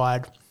the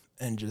side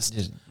and just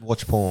Just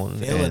watch porn.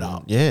 Fill it and-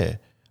 up. Yeah.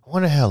 I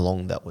wonder how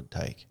long that would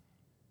take.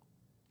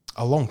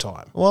 a long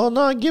time? Well,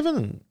 no,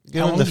 given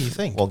long the do you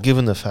think? Well,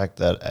 given the fact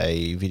that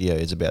a video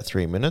is about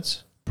 3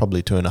 minutes,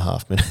 probably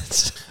 2.5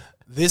 minutes.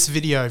 This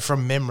video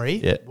from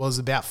memory Yeah. was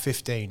about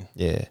 15.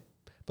 Yeah.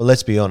 But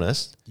let's be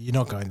honest, You're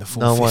not going the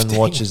full no 15. one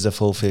watches the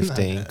full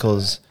 15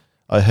 because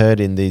I heard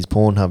in these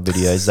Pornhub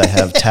videos they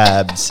have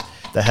tabs.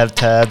 They have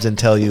tabs and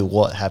tell you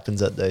what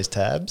happens at those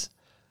tabs.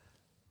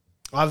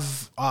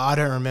 I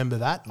don't remember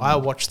that. I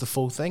watched the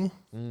full thing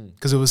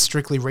because it was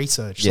strictly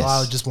research. Yes. So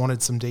I just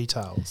wanted some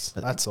details.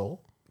 That's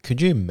all. Could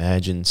you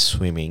imagine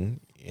swimming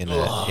in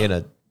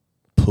a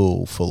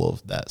pool full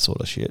of that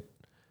sort of shit?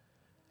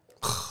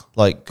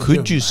 Like,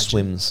 could you imagine?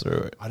 swim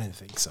through it? I didn't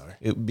think so.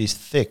 It would be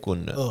thick,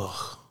 wouldn't it?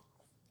 Ugh.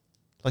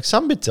 Like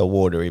some bits are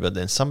watery, but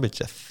then some bits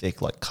are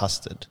thick, like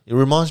custard. It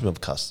reminds me of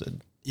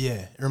custard.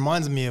 Yeah. It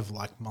reminds me of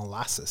like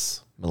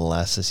molasses.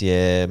 Molasses,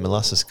 yeah,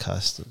 molasses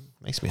custard.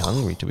 Makes me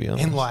hungry, to be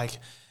honest. And like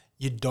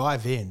you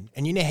dive in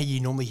and you know how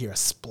you normally hear a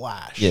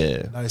splash?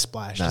 Yeah. No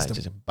splash. Nah, just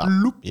just a a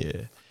bump.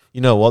 Yeah. You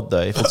know what,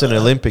 though? If it's an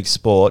Olympic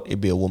sport, it'd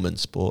be a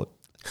woman's sport.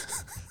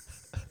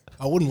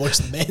 I wouldn't watch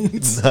the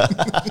men's.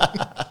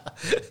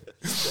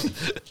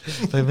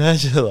 But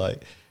imagine,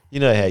 like, you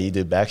know how you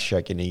do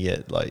backstroke and you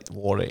get, like,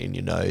 water in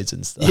your nose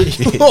and stuff.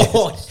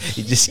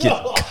 You just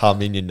get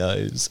cum in your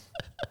nose.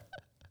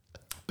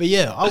 But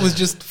yeah, I was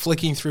just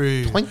flicking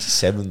through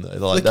 27, though. Like,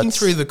 flicking that's,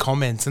 through the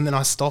comments, and then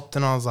I stopped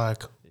and I was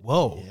like,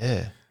 whoa.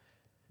 Yeah.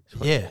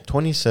 Yeah.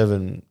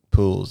 27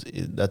 pools,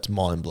 that's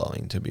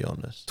mind-blowing, to be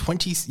honest.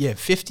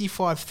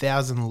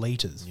 55,000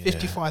 litres. Yeah.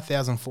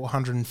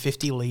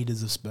 55,450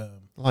 litres of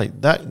sperm.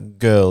 Like, that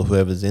girl,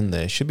 whoever's in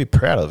there, should be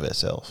proud of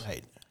herself.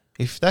 Mate.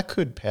 If that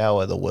could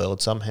power the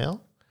world somehow,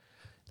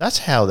 that's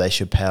how they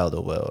should power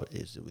the world,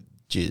 is with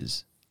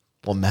jizz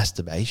or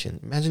masturbation.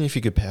 Imagine if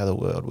you could power the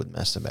world with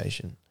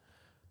masturbation.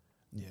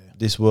 Yeah.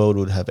 This world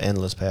would have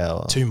endless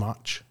power. Too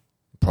much.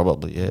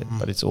 Probably, yeah,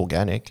 but it's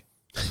organic.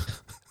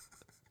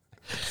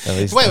 At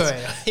least Wait.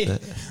 that's-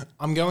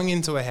 I'm going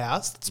into a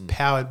house that's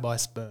powered by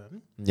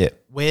sperm. Yeah.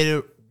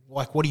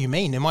 What do you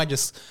mean? Am I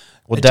just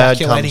Well, Dad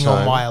ejaculating comes on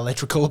home. my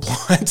electrical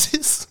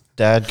appliances?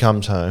 Dad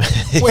comes home.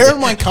 Where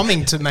am I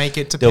coming to make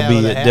it to power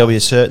the house? There'll be a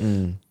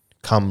certain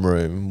cum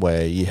room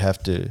where you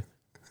have to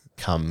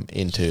come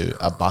into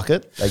a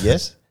bucket, I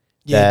guess.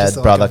 just Dad,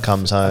 like brother a-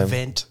 comes a home.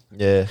 vent.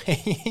 Yeah.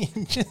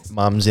 Just,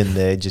 Mum's in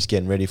there just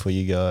getting ready for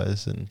you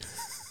guys and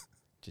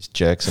just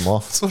jerks them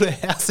off. what sort of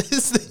house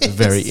is this? A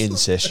very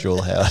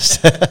ancestral house.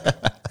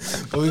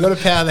 But we got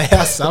to power the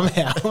house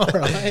somehow, all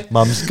right?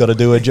 Mum's got to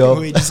do a job.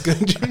 We just got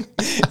to,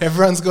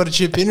 everyone's got to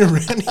chip in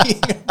around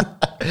here.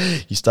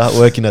 You start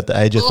working at the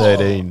age of Oh.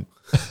 13.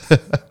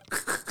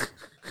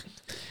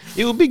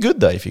 It would be good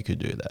though if you could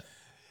do that.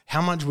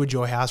 how much would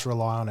your house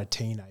rely on a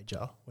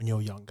teenager when you're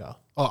younger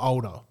or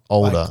older?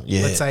 Older,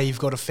 yeah. Let's say you've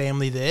got a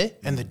family there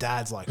and the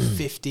dad's like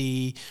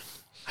 50,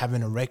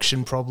 having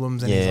erection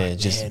problems, and he's like,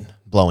 just man,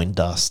 blowing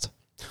dust.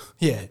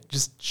 yeah,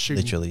 just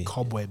shooting Literally.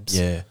 cobwebs.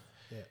 Yeah.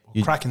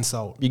 Or cracking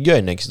salt. You go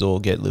next door,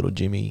 get little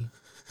Jimmy.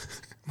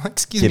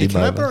 Excuse Get me, him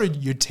can I over. borrow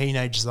your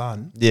teenage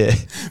son? Yeah.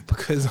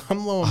 Because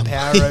I'm low on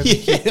power over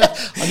here.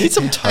 I need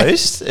some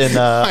toast and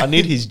I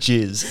need his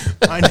jizz.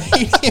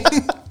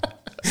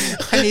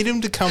 I need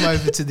him to come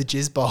over to the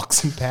jizz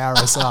box and power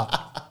us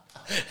up.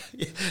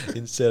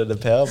 Instead of the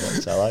power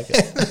box. I like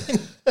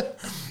it.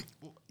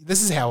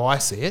 This is how I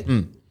see it.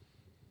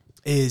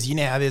 Is you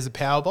know how there's a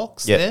power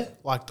box Yep. there,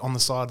 like on the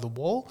side of the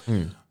wall?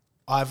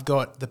 I've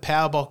got the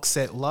power box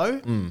set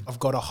low. I've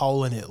got a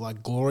hole in it,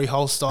 like glory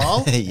hole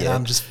style. And Yeah.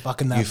 I'm just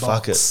fucking that You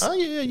box. fuck it. Oh,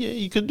 yeah,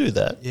 you could do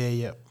that. Yeah.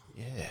 Yeah.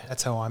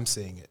 That's how I'm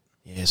seeing it.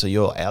 Yeah, so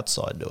you're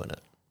outside doing it.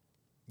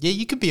 Yeah,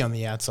 you could be on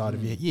the outside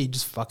of it. Yeah, you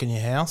just fucking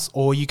your house.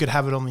 Or you could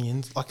have it on the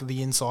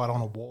inside on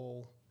a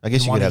wall. I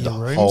guess in you one could of have the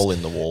your rooms. hole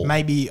in the wall.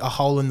 Maybe a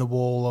hole in the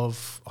wall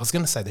of, I was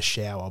going to say the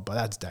shower, but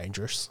that's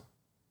dangerous.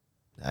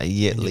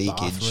 You get in your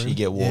leakage. bathroom. You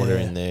get water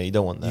Yeah. in there. You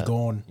don't want that. You're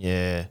gone.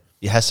 Yeah.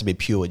 It has to be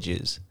pure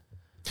jizz.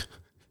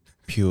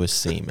 Pure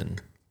semen.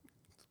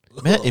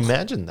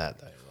 Imagine that,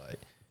 though.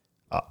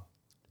 Like,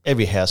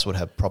 every house would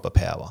have proper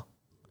power.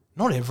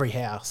 Not every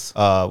house.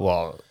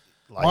 Well,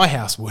 like My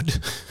house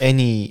would.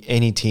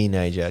 any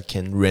teenager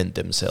can rent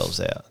themselves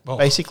out. Oh.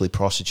 Basically,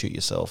 prostitute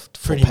yourself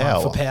for Pretty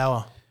power. much for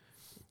power.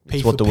 P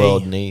It's for what the P.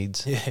 world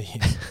needs. Yeah.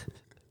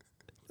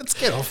 Let's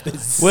get off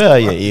this. Where are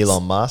you,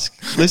 Elon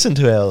Musk? Listen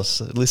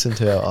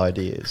to our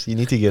ideas. You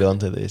need to get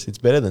onto this. It's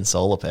better than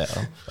solar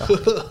power.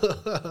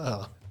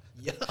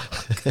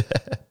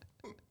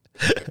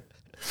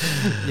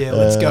 Yeah,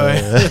 let's go.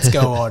 Let's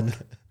go on.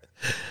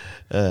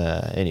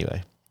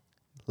 Anyway,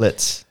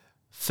 let's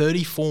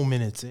 34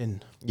 minutes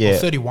in. Yeah. Or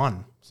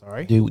 31.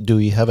 Sorry. do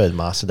we have a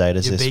master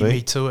daters You this beat me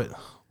week? to it.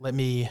 Let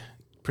me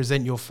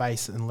present your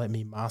face and let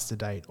me master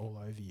date all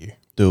over you.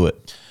 Do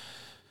it.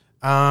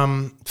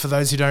 For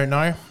those who don't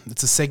know,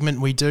 it's a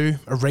segment we do,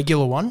 a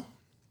regular one,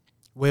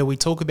 where we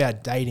talk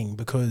about dating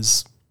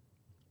because,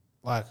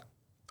 like,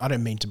 I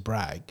don't mean to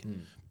brag,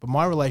 but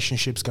my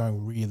relationship's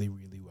going really,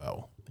 really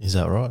well. Is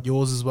that right?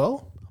 Yours as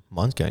well?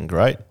 Mine's going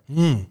great.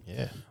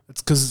 Yeah,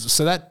 It's because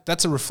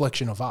that's a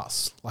reflection of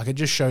us. Like, it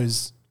just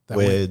shows that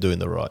we're doing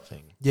the right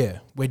thing.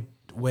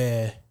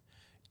 we're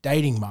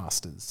dating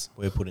masters.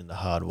 We're putting the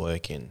hard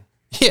work in.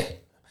 Yeah,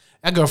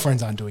 our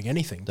girlfriends aren't doing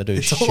anything. They do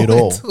It's shit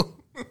all.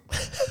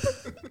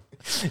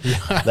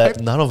 Yeah,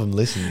 None of them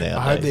listen now.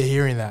 I hope they're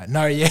hearing that.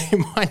 No, yeah,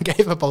 mine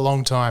gave up a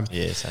long time.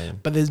 Yeah, same.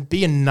 But there's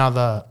be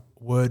another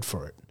word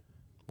for it.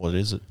 What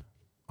is it?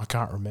 I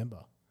can't remember.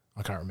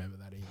 I can't remember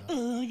that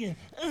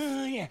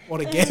either.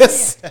 What a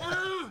guess.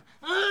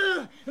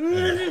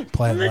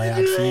 Play it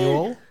loud for you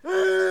all.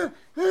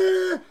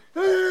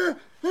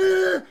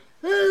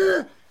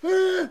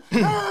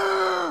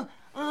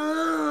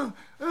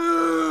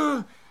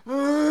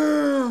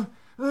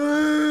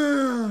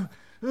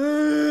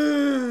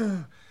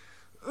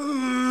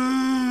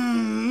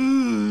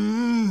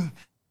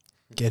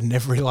 Getting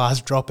every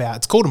last drop out.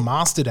 It's called a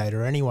master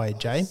dater anyway,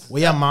 Jay.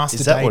 We are master daters.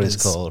 Is that what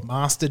it's called?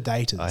 Master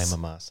daters. I am a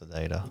master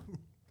dater.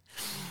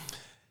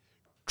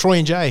 Troy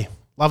and Jay,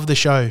 love the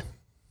show.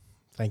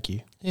 Thank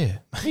you. Yeah,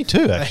 me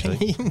too,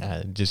 actually.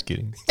 Just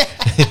kidding.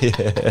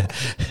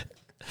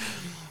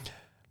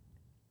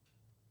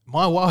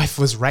 My wife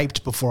was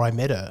raped before I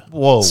met her.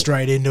 Whoa.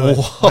 Straight into it.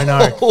 I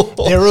know.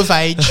 They're of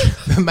age.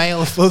 The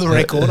male, for the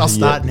record, I'll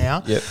start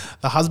now. Yep.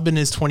 The husband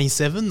is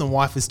 27. The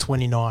wife is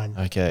 29.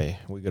 Okay,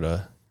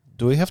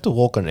 do we have to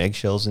walk on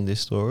eggshells in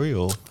this story,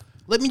 or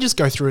Let me just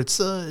go through it.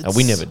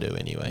 we never do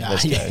anyway? Nah,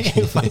 Let's yeah,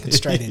 go. fucking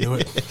straight into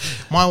it.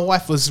 My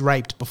wife was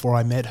raped before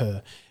I met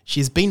her.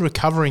 She's been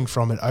recovering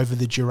from it over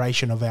the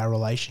duration of our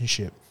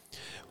relationship.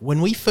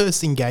 When we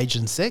first engaged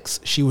in sex,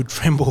 she would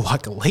tremble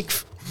like a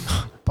leaf,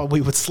 but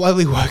we would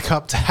slowly work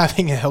up to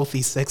having a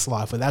healthy sex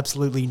life with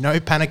absolutely no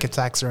panic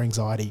attacks or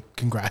anxiety.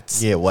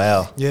 Congrats. Yeah,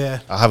 wow. Yeah.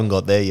 I haven't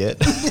got there yet.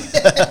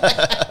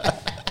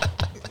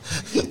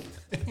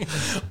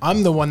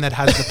 I'm the one that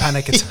has the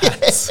panic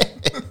attacks.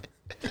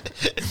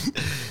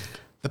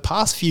 The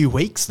past few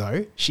weeks,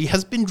 though, she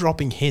has been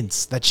dropping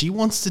hints that she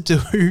wants to do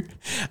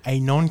a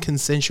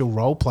non-consensual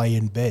role play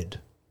in bed,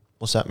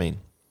 What's that mean?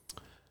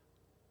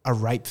 a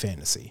rape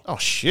fantasy. Oh,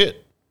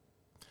 shit.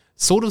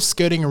 Sort of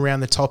skirting around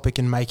the topic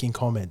and making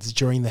comments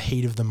during the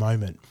heat of the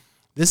moment.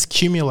 This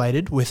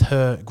accumulated with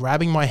her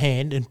grabbing my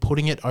hand and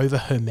putting it over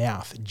her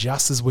mouth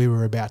just as we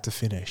were about to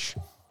finish.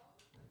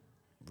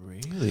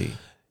 Really?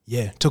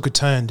 Yeah, took a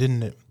turn,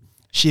 didn't it?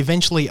 She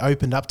eventually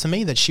opened up to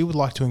me that she would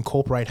like to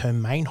incorporate her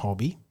main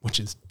hobby, which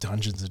is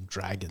Dungeons and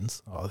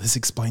Dragons. Oh, this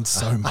explains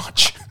so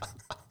much.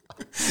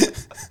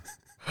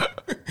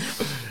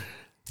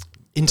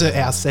 Into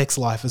our sex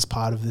life as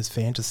part of this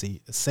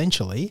fantasy.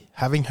 Essentially,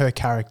 having her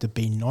character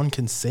be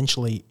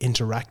non-consensually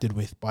interacted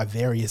with by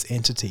various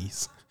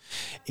entities,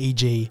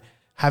 e.g.,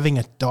 having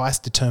a dice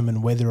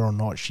determine whether or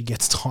not she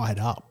gets tied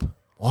up.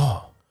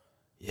 Wow.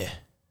 Yeah.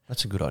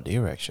 That's a good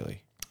idea,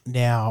 actually.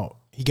 Now,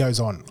 he goes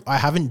on, I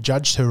haven't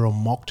judged her or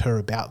mocked her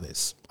about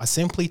this. I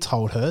simply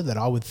told her that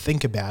I would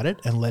think about it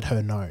and let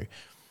her know.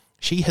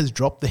 She has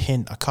dropped the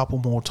hint a couple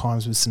more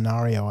times with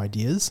scenario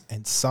ideas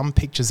and some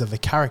pictures of a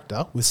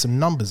character with some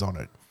numbers on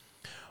it.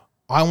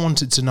 I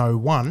wanted to know,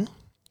 1,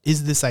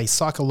 is this a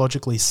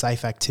psychologically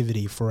safe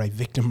activity for a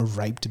victim of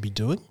rape to be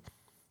doing?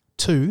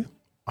 2,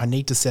 I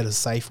need to set a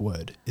safe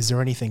word. Is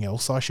there anything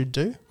else I should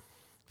do?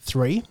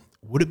 3,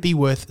 would it be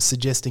worth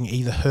suggesting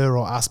either her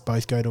or us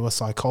both go to a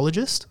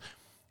psychologist?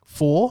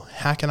 4,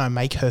 how can I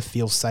make her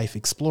feel safe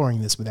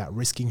exploring this without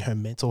risking her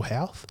mental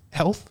health?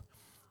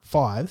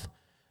 5,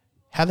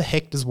 how the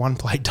heck does one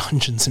play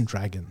Dungeons and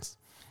Dragons?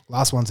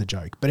 Last one's a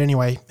joke. But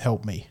anyway,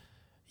 help me.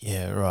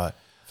 Yeah, right.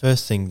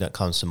 First thing that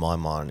comes to my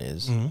mind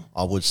is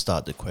I would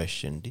start the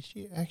question, did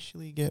she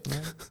actually get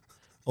raped?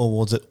 Or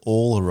was it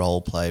all a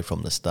role play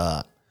from the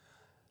start?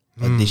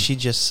 Like, did she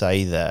just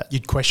say that?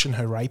 You'd question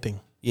her raping.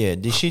 Yeah,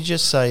 did she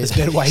just say There's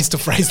better ways to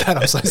phrase that.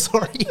 I'm so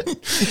sorry.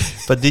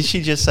 But did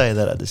she just say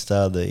that at the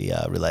start of the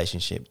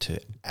relationship to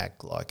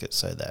act like it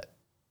so that,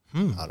 I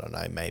don't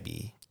know,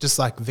 maybe... Just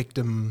like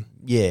victim.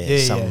 Yeah,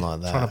 something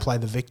like that. Trying to play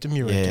the victim,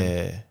 you reckon?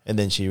 Yeah, and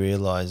then she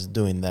realised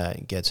doing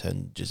that gets her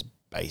just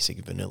basic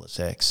vanilla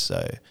sex.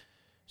 So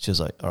she was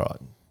like, all right,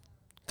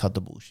 cut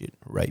the bullshit,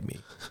 rape me.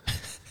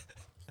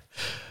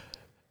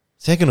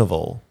 Second of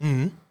all,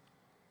 you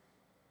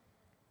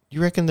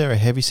reckon they're a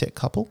heavyset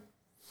couple?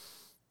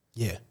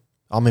 Yeah.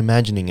 I'm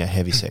imagining a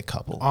heavyset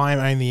couple.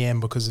 I only am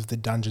because of the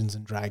Dungeons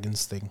and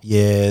Dragons thing.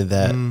 Yeah,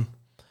 that.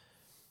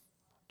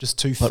 Just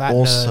two But fat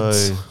also,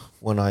 nerds.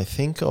 when I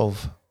think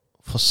of,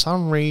 for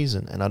some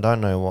reason, and I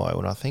don't know why,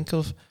 when I think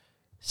of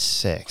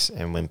sex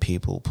and when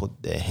people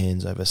put their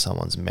hands over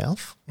someone's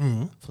mouth,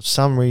 for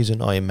some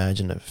reason I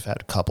imagine a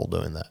fat couple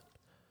doing that.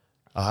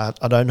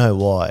 I don't know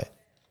why,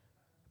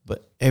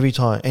 but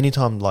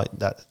anytime like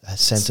that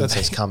sentence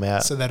has come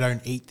out, So they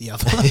don't eat the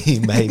other.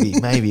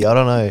 maybe I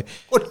don't know.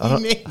 What do you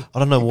mean? I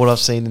don't know what I've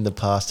seen in the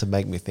past to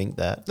make me think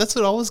that. That's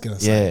what I was going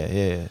to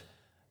say. Yeah.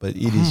 But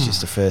it is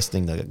just the first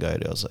thing that I go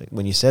to. I was like,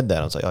 when you said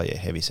that, I was like, oh yeah,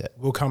 heavy set.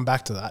 We'll come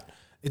back to that.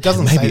 It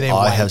doesn't Maybe say their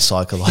I weight. have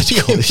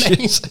psychological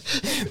issues.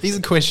 These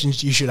are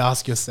questions you should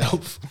ask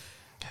yourself.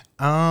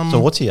 So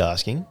what's he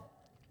asking?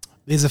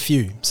 There's a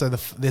few. So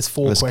there's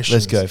four Let's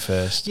questions. go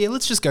first. Yeah,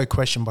 let's just go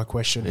question by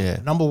question. Yeah.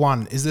 Number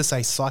 1, is this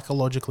a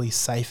psychologically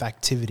safe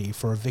activity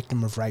for a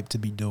victim of rape to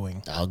be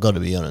doing? I've got to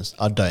be honest.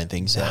 I don't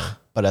think so.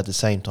 But at the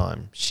same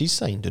time, she's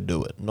saying to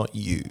do it, not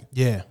you.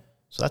 Yeah.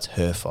 So that's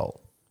her fault.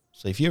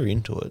 So if you're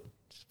into it,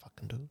 just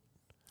fucking do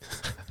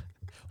it.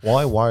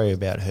 Why worry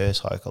about her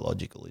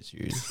psychological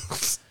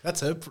issues? That's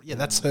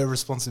her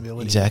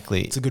responsibility.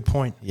 Exactly. It's a good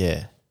point.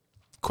 Yeah.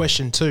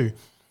 Question 2,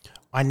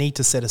 I need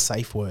to set a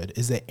safe word.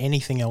 Is there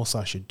anything else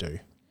I should do?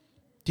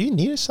 Do you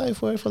need a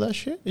safe word for that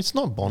shit? It's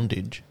not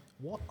bondage.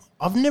 What?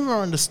 I've never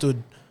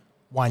understood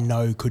why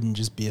no couldn't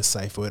just be a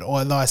safe word.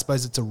 Although I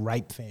suppose it's a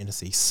rape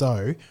fantasy.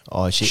 So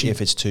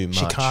If it's too much.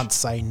 she can't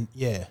say,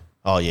 yeah.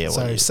 Oh, yeah.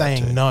 So that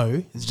saying too.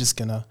 no is just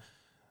going to,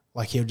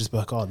 like, he'll just be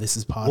like, oh, this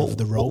is part of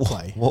the role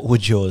play. What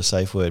would your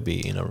safe word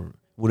be?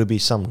 Would it be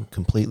some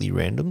completely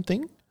random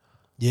thing?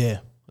 Yeah.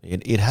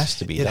 It has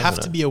to be. It'd have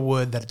doesn't to it? be a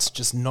word that's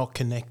just not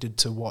connected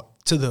to what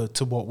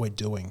we're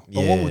doing.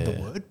 But what would the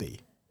Yeah. word be?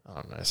 I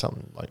don't know,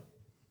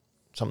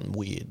 something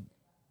weird.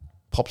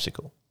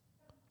 Popsicle.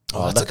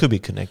 Oh, Oh, that's that could be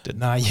connected.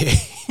 Nah, yeah.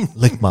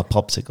 Lick my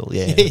popsicle.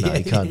 Yeah, no,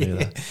 you can't do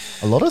that.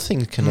 A lot of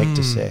things connect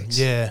to sex.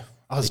 Yeah.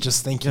 I was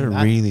just You thinking gotta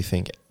that. really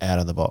think out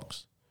of the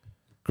box.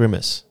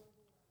 Grimace.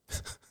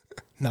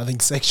 Nothing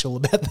sexual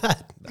about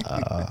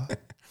that.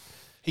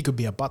 He could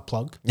be a butt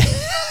plug.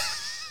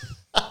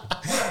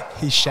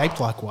 He's shaped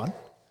like one.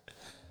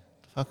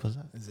 Fuck was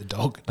that? There's a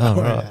dog. Oh, Don't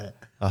worry right. about it.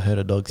 I heard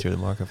a dog through the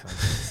microphone.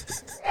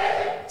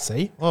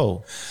 See?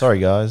 Whoa, sorry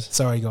guys.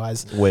 Sorry,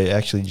 guys. We're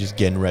actually just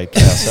getting raped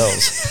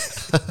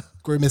ourselves.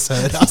 Grimace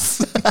heard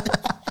us.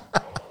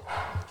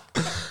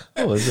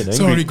 Oh, was it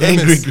Sorry, angry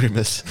Grimace.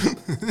 grimace?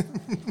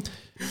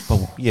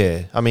 But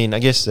yeah, I mean, I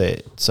guess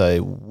that.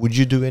 So, would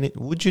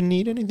you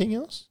need anything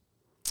else?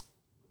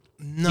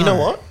 No. You know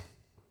what?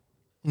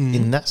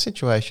 In that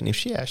situation, if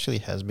she actually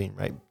has been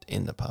raped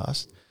in the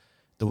past,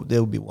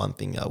 there would be one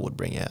thing I would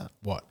bring out: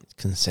 What?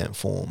 consent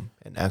form,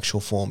 an actual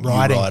form.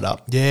 Writing. You write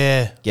up,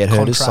 Yeah. get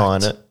her to Contract.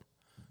 sign it,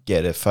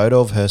 get a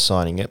photo of her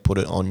signing it, put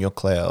it on your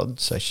cloud,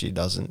 so she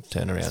doesn't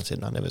turn around and say,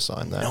 "I never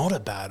signed that." Not a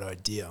bad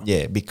idea.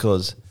 Yeah,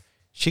 because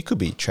she could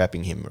be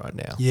trapping him right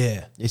now.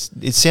 Yeah.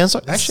 It sounds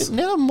like actually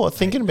now I'm more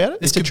thinking about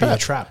it. This It's a could be trap. a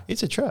trap.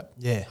 It's a trap.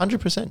 Yeah.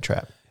 100%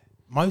 trap.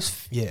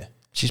 Yeah.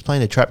 She's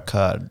playing a trap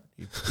card,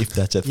 if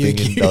that's a thing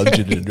in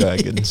Dungeons and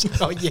Dragons.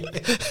 Oh, yeah.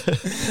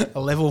 A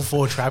level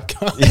 4 trap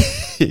card.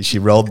 She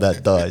rolled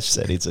that dice,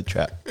 said it's a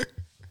trap.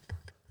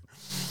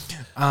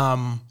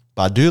 But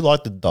I do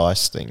like the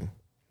dice thing.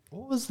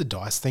 What was the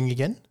dice thing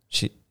again?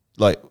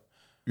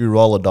 You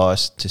roll a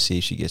dice to see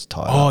if she gets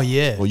tied Oh, up.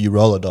 yeah. Or you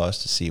roll a dice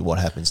to see what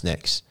happens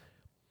next.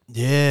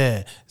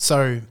 Yeah.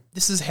 So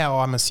this is how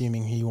I'm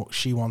assuming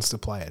she wants to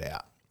play it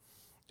out.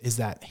 Is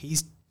that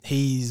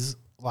he's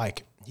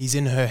like he's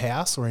in her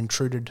house or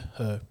intruded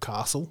her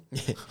castle,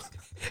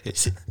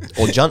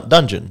 or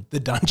dungeon. the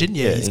dungeon.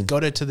 Yeah, Yeah, he's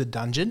got her to the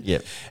dungeon.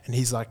 Yep. And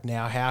he's like,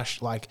 now how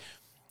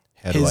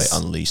How do I his-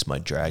 unleash my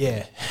dragon?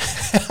 yeah,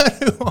 how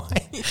do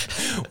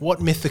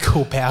what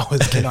mythical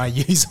powers can I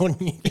use on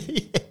you?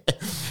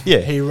 Yeah.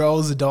 He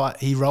rolls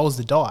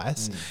the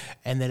dice,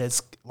 and then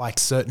it's like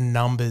certain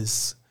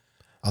numbers.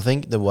 I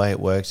think the way it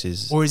works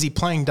is Or is he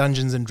playing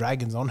Dungeons and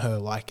Dragons on her?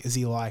 Like, is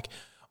he like,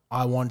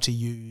 I want to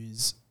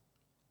use,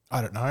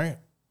 I don't know,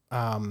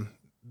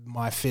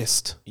 my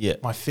fist. Yeah.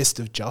 My fist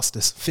of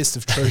justice, fist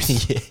of truth.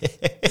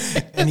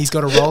 And he's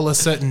got to roll a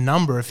certain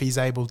number if he's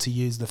able to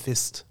use the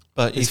fist.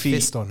 But His if he-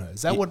 fist on her.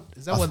 Is that what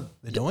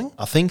they're doing?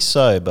 I think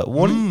so, but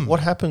what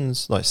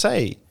happens? Like,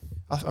 say,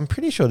 I'm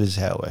pretty sure this is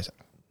how it works.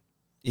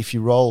 If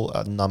you roll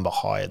a number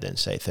higher than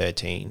say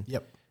 13,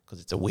 Yep. because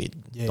it's a weird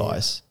Yeah,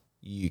 dice,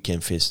 you can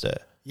fist her.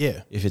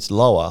 Yeah. If it's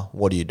lower,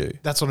 what do you do?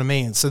 That's what I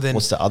mean. So then,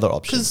 What's the other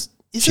option? because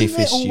She isn't there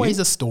fists you? always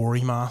a story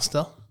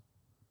master?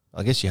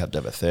 I guess you have to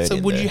have a third. So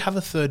in would there. you have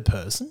a third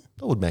person?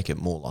 That would make it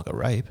more like a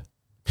rape.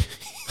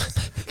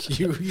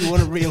 You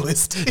want it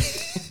realistic?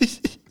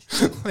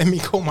 Let me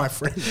call my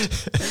friend.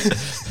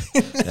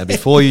 Now,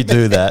 before you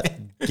do that,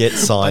 get Let's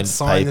signed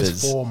sign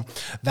papers. this form.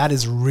 That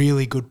is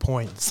really good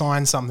point.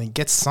 Sign something.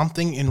 Get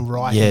something in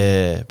writing.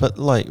 Yeah, but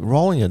like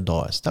rolling a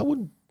dice, that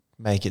would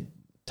make it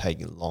take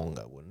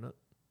longer, wouldn't it?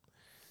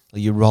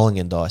 Like you're rolling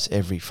a dice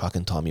every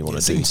fucking time you want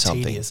It to do seems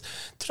something. tedious.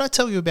 Did I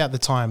tell you about the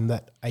time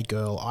that a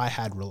girl I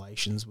had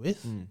relations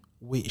with,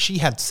 she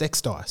had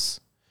sex dice,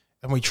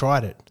 and we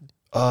tried it.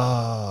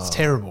 Oh, It's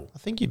terrible. I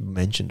think you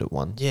mentioned it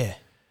once. Yeah,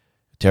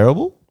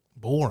 Terrible?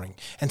 boring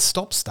and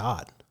stop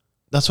start.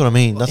 That's what I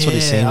mean. That's what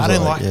it seems I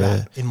don't like yeah.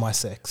 that in my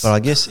sex. But I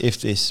guess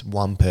if there's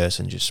one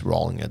person just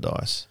rolling a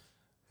dice,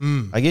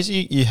 I guess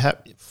you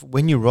have,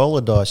 when you roll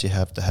a dice, you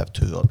have to have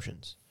two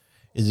options.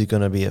 Is it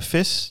going to be a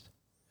fist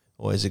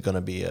or is it going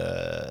to be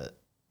a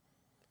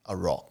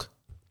rock?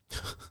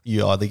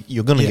 You're going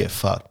to Yeah. get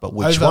fucked, but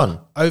which one?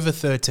 Over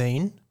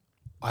 13,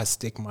 I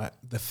stick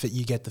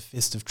you get the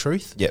fist of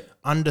truth. Yep.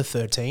 Under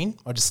 13,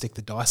 I just stick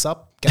the dice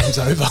up. Game's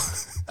over.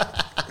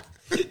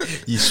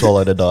 You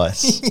swallow the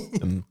dice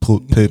and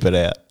poop it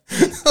out.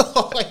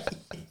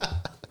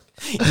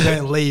 You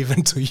don't leave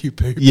until you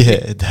poop.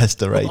 Yeah, that's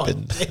the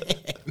raping.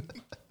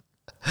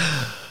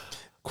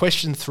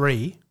 Question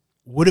 3.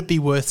 Would it be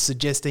worth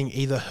suggesting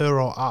either her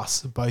or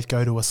us both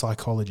go to a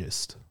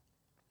psychologist?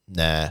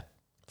 Nah,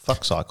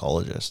 fuck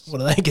psychologists.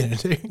 What are they going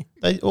to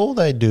do? All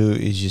they do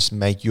is just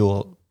make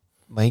your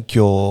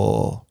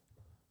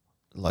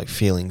like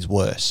feelings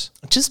worse.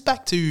 Just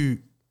back to,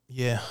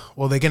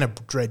 well, they're going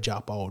to dredge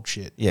up old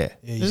shit. Yeah,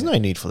 there's no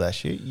need for that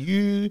shit.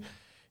 You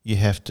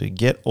have to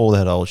get all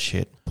that old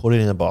shit, put it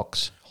in a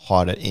box,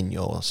 hide it in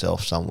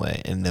yourself somewhere,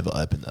 and never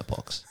open that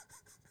box.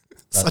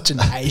 Such an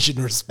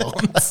Asian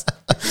response.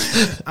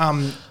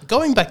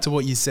 Going back to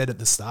what you said at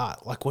the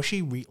start, like, was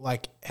she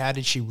how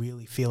did she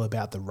really feel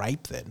about the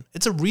rape then?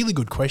 It's a really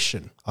good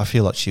question. I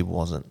feel like she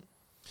wasn't.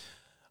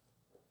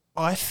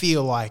 I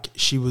feel like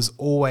she was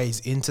always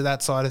into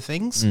that side of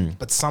things,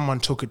 but someone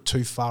took it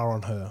too far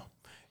on her,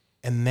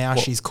 and now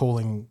she's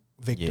calling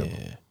victim.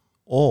 Yeah.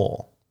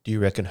 Or do you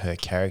reckon her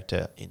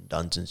character in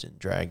Dungeons and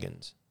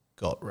Dragons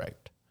got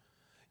raped?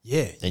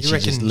 Yeah, And you she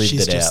reckon just lived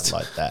she's it just- out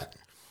like that?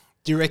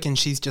 Do you reckon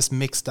she's just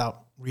mixed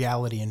up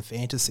reality and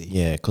fantasy?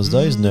 Yeah, because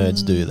those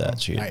nerds do that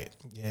shit. Mate,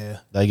 yeah,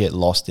 They get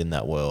lost in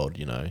that world,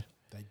 you know.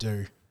 they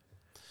do.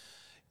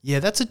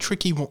 Yeah, that's a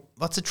tricky one.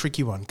 That's a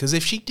tricky one because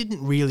if she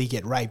didn't really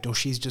get raped or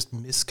she's just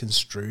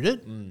misconstrued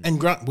it,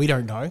 and we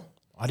don't know.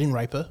 I didn't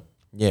rape her.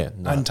 Yeah,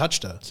 I no, hadn't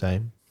touched her.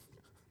 same.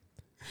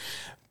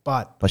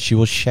 But But she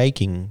was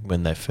shaking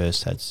when they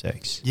first had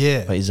sex.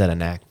 yeah, But is that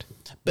an act?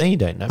 Then you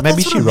don't know. But Maybe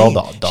that's she what I rolled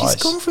mean. the dice.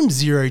 She's gone from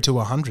 0 to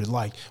 100.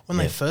 Like when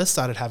they Yeah. first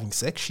started having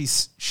sex,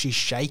 she's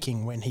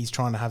shaking when he's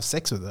trying to have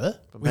sex with her.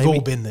 We've maybe-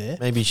 all been there.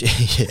 Maybe she,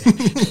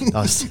 yeah.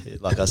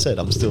 Like I said,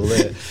 I'm still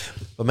there.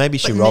 But maybe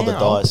she But rolled the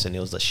now- dice and it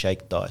was the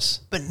shake dice.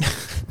 But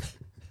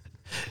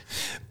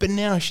but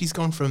now she's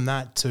gone from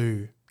that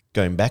to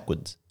Going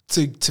backwards.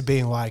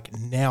 being like,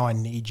 now I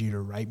need you to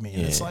rape me.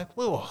 And it's Yeah. like,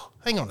 well,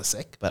 hang on a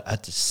sec. But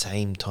at the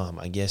same time,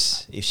 I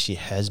guess if she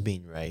has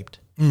been raped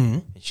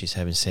Mm. and she's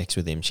having sex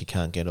with him, she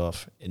can't get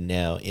off. And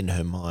now in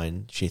her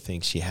mind, she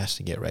thinks she has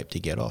to get raped to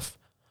get off.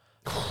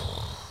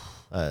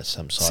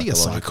 Some See a psychological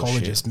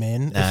psychologist, shit.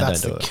 man. if Nah,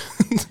 that's don't do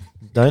the it.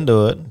 Don't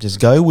do it. Just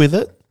go with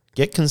it.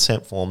 Get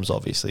consent forms,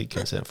 obviously.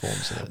 Consent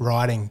forms.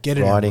 writing, get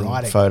it Writing, in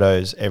writing.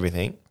 photos,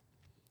 everything.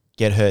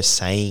 Get her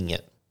saying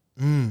it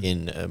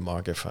in a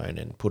microphone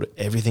and put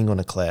everything on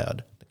a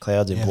cloud. The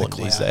cloud's Yeah, the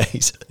important these cloud.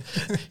 days.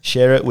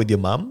 Share it with your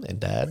mum and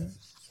dad.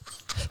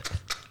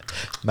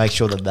 Make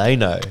sure that they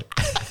know.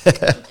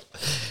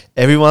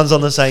 Everyone's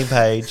on the same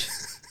page.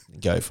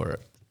 Go for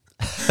it.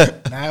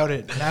 Nailed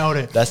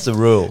it. That's the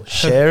rule.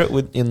 Share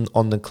it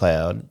on the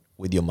cloud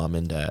with your mum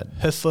and dad.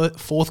 Her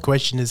fourth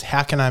question is,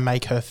 how can I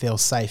make her feel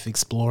safe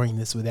exploring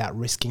this without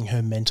risking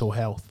her mental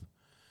health?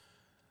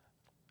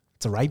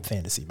 It's a rape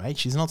fantasy, mate.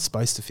 She's not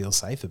supposed to feel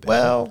safe about it.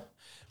 Well,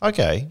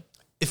 okay.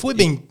 If we're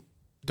being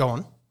Go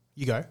on.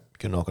 You go.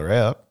 Can knock her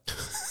out.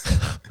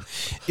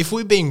 If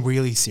we're being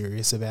really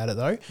serious about it,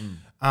 though,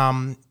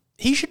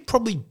 he should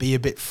probably be a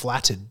bit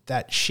flattered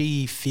that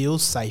she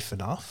feels safe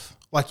enough.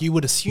 Like, you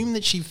would assume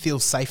that she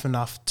feels safe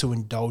enough to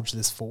indulge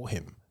this for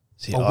him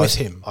See, or with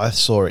him. I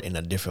saw it in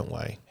a different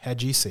way. How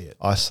do you see it?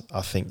 I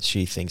think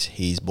she thinks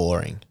he's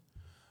boring.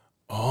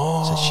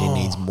 Oh, So she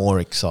needs more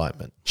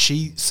excitement.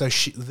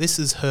 This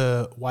is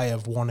her way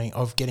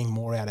of getting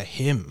more out of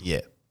him.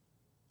 Yeah.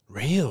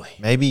 Really?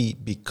 Maybe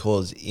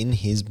because in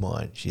his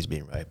mind she's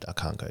been raped. I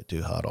can't go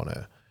too hard on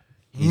her.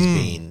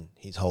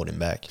 He's holding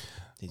back.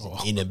 He's an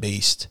inner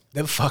beast.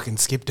 They've fucking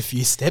skipped a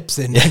few steps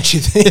then, don't you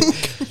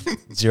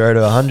think? 0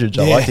 to 100.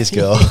 I Yeah. like this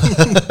girl.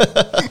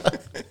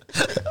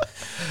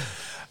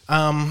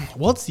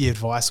 What's the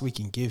advice we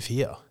can give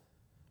here?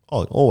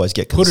 Oh, always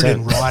get Put consent.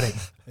 it in writing.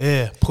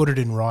 Yeah, put it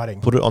in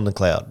writing. Put it on the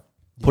cloud.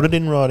 Put it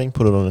in writing.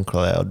 Put it on the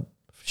cloud.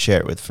 Share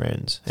it with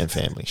friends and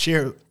family.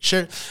 Share.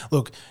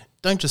 Look,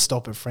 don't just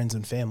stop at friends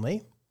and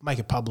family. Make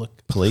it public.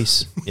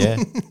 Police. Yeah.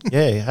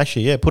 Yeah.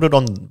 Actually, yeah. Put it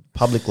on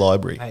public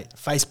library. Hey,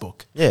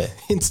 Facebook, Yeah.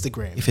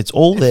 Instagram. If it's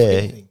all there,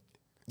 everything.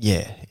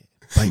 yeah.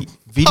 But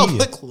video,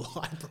 Public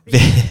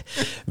library.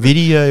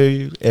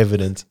 video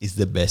evidence is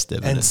the best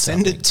evidence. And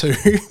send it to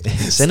Send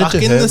it Stuck to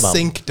in her the mum.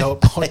 Sink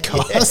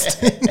podcast.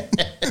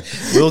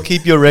 We'll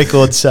keep your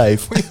record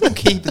safe. We will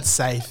keep it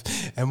safe,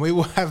 and we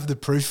will have the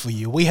proof for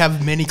you. We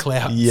have many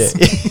clouds. Yeah.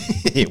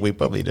 Yeah, we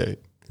probably do.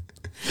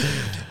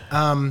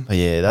 But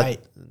yeah, mate.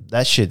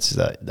 that shit's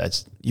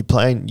that's you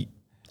playing.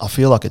 I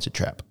feel like it's a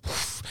trap.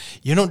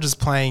 You're not just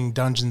playing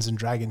Dungeons and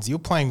Dragons. You're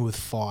playing with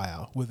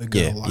fire with a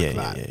girl like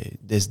that. Yeah.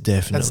 There's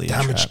That's definitely a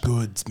damaged trap.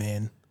 goods,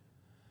 man.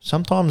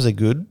 Sometimes they're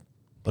good,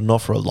 but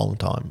not for a long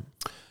time.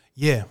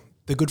 Yeah,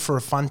 they're good for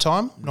a fun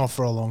time, not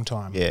for a long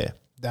time. Yeah.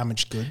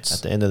 Damaged goods.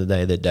 At the end of the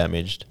day, they're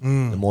damaged. The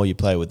more you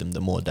play with them,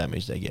 the more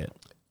damage they get.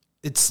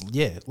 It's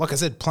like I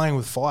said, playing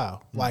with fire.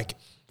 Like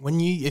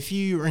if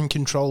you're in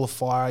control of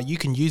fire, you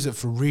can use it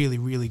for really,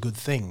 really good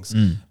things.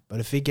 But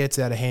if it gets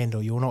out of hand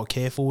or you're not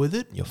careful with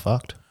it, You're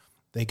fucked.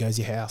 there goes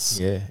your house.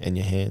 Yeah, and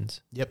your hands.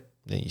 Yep.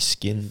 Then your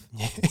skin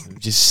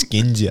just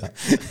skins you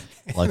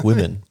like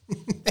women.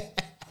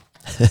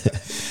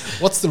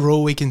 What's the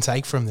rule we can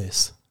take from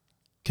this?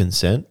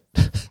 Consent.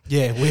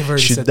 Yeah, we've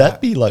already Should said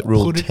that be like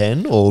rule Put it-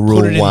 10 or Put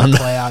rule it in 1? the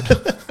cloud.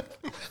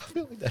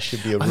 That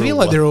should be a rule. I feel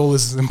like 1. they're all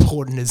as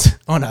important as.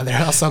 Oh no, there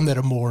are some that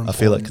are more I important.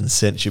 feel like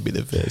consent should be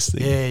the first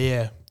thing.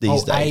 Yeah.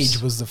 These days.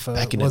 Age was the first.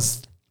 Back in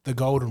Was the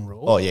golden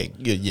rule. Oh, yeah.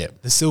 Yeah.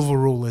 The silver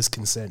rule is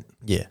consent.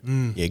 Yeah.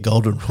 Yeah.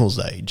 Golden rules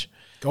age.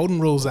 Golden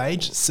rule's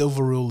age.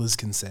 Silver rule is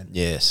consent.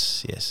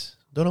 Yes.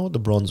 Don't know what the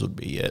bronze would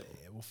be yet.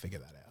 Yeah, we'll figure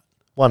that out.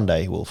 One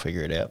day we'll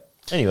figure it out.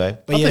 Anyway,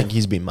 But I yeah. think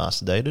he's been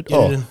master dated.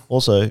 Get it in.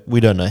 Also, we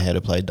don't know how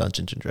to play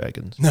Dungeons and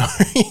Dragons. No,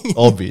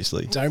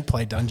 Obviously. don't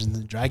play Dungeons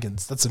and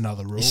Dragons. That's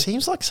another rule. It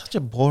seems like such a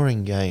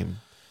boring game.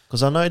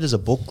 Because I know there's a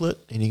booklet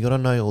and you got to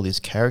know all these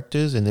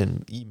characters and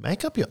then you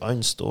make up your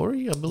own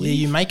story, I Yeah, believe.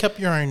 you make up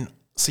your own.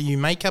 So you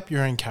make up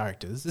your own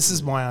characters. This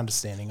is my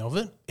understanding of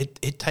it.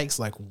 It takes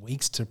like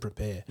weeks to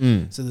prepare.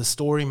 So the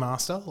story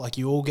master, like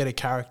you all get a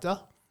character,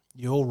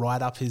 you all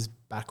write up his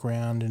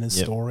background and his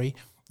Yep. story.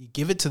 You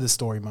give it to the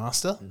story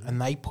master,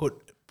 and they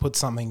put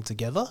something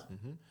together,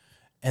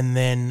 and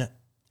then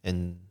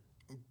And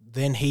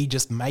he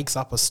just makes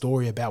up a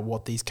story about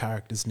what these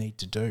characters need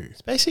to do.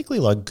 it's basically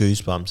like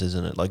Goosebumps,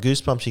 isn't it? Like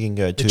Goosebumps, you can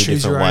go two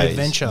Choose different your own ways.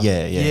 adventure.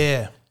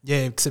 Yeah.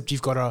 Except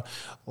you've got to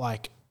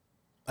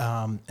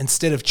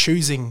instead of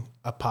choosing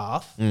a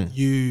path,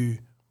 you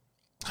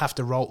have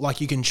to roll.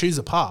 Like you can choose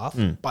a path,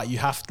 but you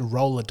have to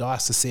roll a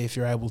dice to see if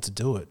you're able to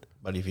do it.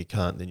 But if you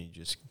can't, then you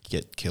just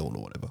get killed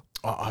or whatever.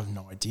 I have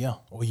no idea.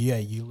 Or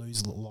you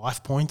lose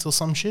life points or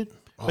some shit.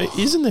 But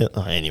isn't it?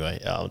 Oh, anyway,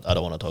 I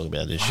don't want to talk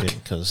about this shit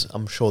because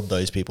I'm sure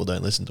those people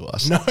don't listen to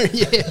us. No,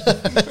 yeah.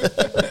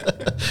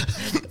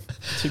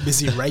 Too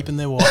busy raping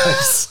their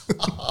wives.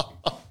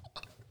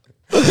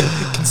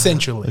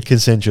 Consensually.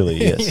 Consensually,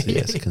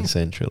 yes,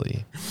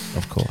 consensually,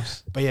 of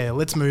course. But yeah,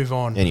 let's move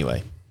on.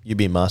 Anyway, you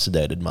be master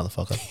dated,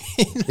 motherfucker.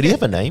 Did he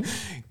have a name?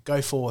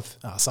 Go forth.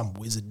 Some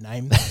wizard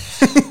name.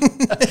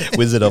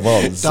 Wizard of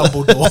Oz.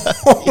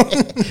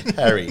 Dumbledore.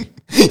 Harry.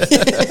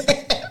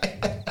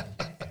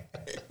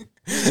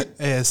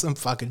 Yeah, some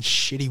fucking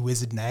shitty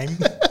wizard name.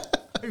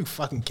 Who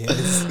fucking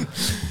cares?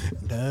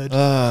 Nerd.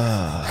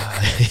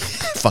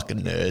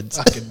 Fucking nerds.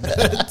 Fucking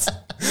nerds.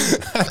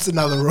 That's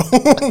another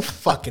rule.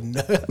 Fucking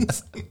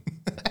nerds.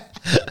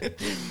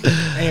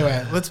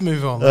 Anyway, let's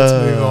move on.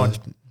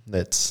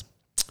 Let's.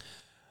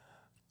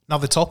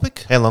 Another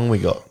topic. How long we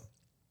got?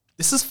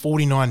 This is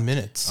 49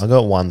 minutes. I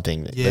got one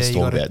thing. Let's you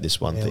talk gotta- about this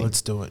one yeah, thing.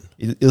 let's do it.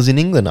 It was in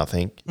England, I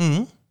think.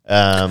 The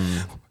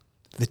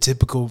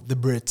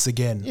Brits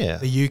again. Yeah.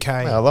 The UK.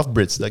 I love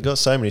Brits. They got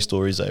so many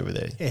stories over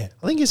there. Yeah.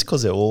 I think it's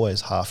because they're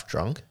always half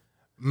drunk.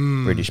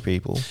 British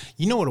people.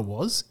 You know what it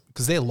was?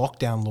 Because their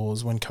lockdown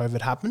laws when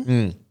COVID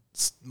happened,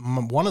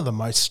 one of the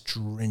most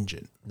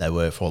stringent. They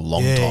were for a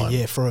long yeah, time.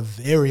 Yeah, for a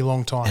very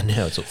long time. And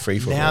now it's all free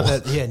for all. now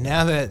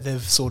that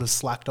they've sort of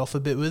slacked off a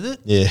bit with it,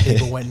 Yeah.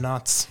 people went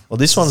nuts. Well,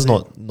 this one's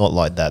not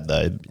like that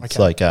though. It's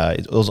Okay. like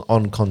it was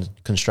on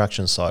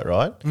construction site,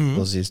 right? Mhm. It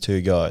was these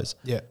two guys.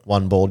 Yeah,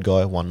 One bald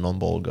guy, one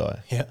non-bald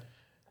guy. yeah.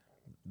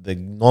 The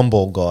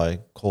non-bald guy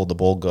called the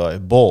bald guy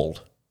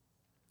bald,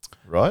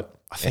 right?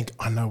 I think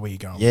I know where you're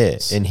going. Yeah, with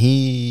this. and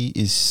he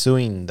is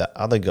suing the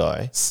other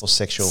guy for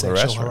sexual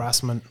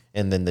harassment.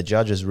 And then the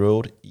judges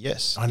ruled,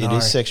 yes, I it know.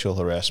 is sexual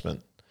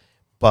harassment.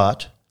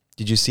 But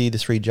did you see the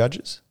three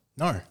judges?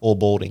 No, All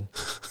balding.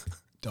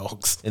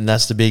 dogs. And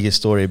that's the biggest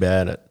story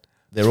about it.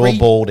 They're all Three-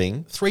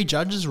 balding. 3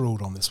 judges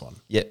ruled on this one.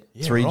 Yeah,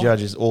 Yeah, three right.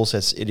 judges all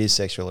says it is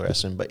sexual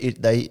harassment, but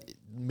they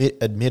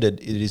admitted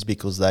it is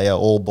because they are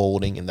all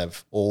balding and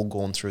they've all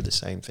gone through the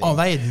same thing. Oh,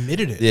 they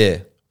admitted it. yeah.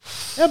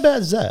 How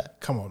bad is that?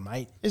 Come on,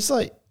 mate. It's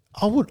like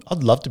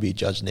I'd love to be a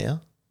judge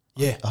now.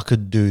 Yeah. I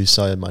could do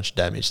so much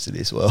damage to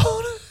this world.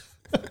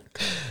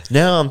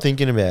 Now I'm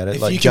thinking about it,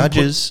 If like you can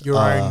judges put your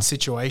are, own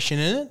situation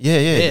in it. yeah.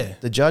 Yeah.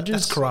 The judges,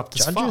 That's corrupt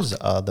as judges fuck.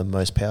 are the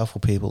most powerful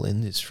people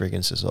in this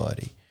friggin'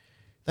 society.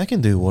 They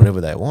can do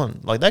whatever they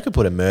want. Like they could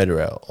put a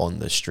murderer on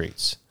the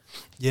streets.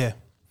 Yeah.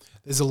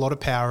 There's a lot of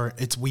power.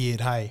 It's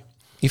weird, hey.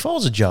 If I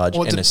was a judge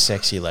Well, and a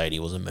sexy lady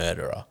was a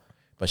murderer,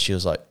 but she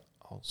was like,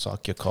 I'll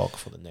suck your cock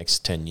for the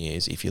next 10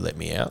 years if you let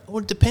me out. Well,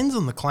 it depends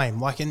on the claim.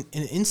 Like in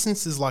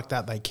instances like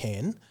that, they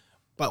can,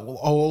 but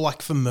or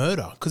like for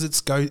murder, because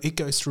it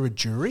goes through a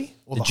jury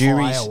or the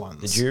higher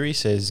ones. The jury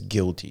says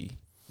guilty,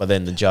 but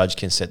then the judge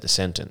can set the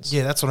sentence.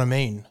 Yeah, that's what I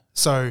mean.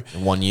 So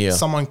In 1 year.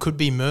 someone could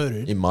be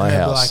murdered In my and they'd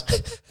be house.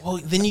 Like, well,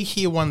 then you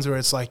hear ones where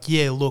it's like,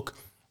 yeah, look,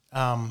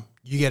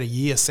 you get a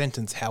year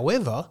sentence.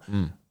 However,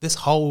 this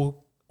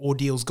whole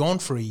ordeal's gone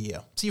for a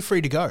year, so you're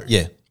free to go.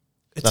 Yeah.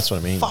 It's that's what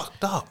I mean.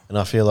 Fucked up. And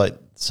I feel like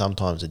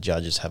sometimes the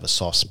judges have a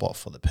soft spot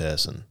for the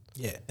person.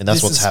 Yeah, And that's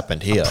This what's is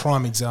happened a here.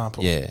 prime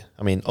example. Yeah.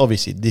 I mean,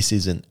 obviously, this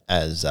isn't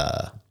as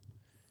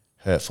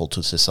hurtful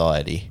to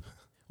society.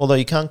 Although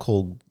you can't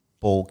call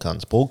bald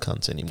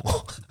cunts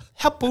anymore.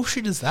 How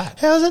bullshit is that?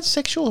 How is that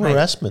sexual Mate.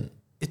 harassment?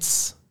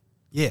 It's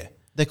yeah.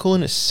 They're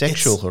calling it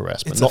sexual It's-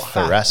 harassment, it's a not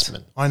fact.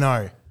 harassment. I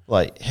know.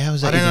 Like, how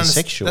is I that don't even underst-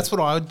 sexual? That's what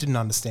I didn't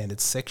understand.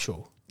 It's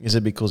sexual. Is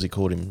it because he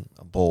called him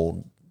a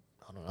bald?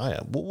 I don't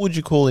know. What would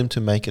you call him to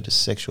make it a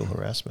sexual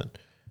harassment?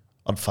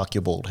 I'd fuck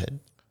your bald head,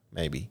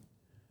 maybe.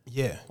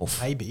 Yeah, Or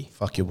maybe.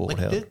 Fuck your bald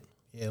Licked head. it.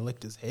 Yeah,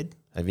 licked his head.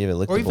 Have you ever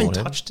licked Or a even bald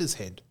head? touched his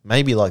head.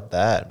 Maybe like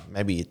that.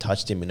 Maybe you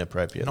touched him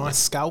inappropriately. Nice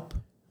scalp.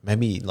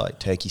 Maybe like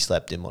turkey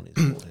slapped him on his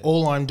bald head.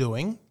 All I'm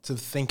doing to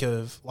think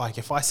of, like,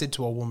 if I said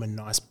to a woman,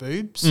 nice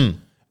boobs, Mm.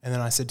 and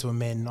then I said to a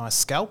man, nice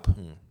scalp,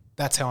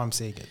 that's how I'm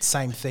seeing it.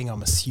 Same thing,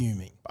 I'm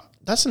assuming.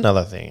 That's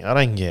another thing. I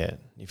don't get.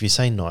 If you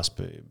say nice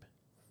boob,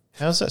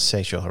 how's that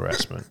sexual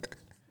harassment?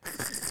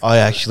 I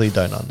actually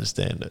don't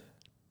understand it.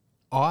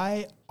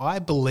 I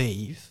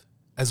believe,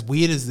 as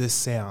weird as this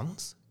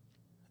sounds,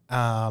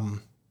 and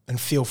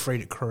feel free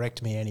to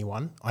correct me,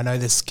 anyone. I know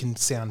this can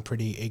sound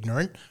pretty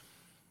ignorant,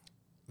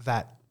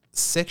 that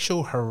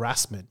sexual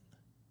harassment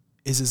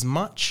is as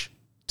much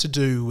to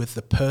do with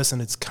the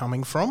person it's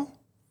coming from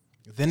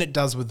than it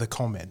does with the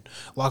comment.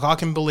 Like, I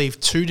can believe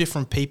two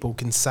different people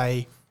can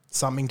say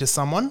something to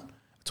someone,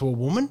 to a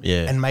woman,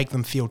 Yeah. and make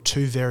them feel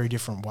two very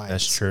different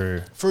ways.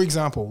 true. For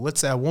example,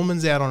 let's say a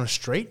woman's out on a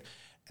street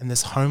and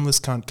this homeless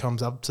cunt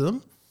comes up to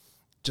them,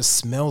 just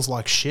smells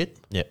like shit,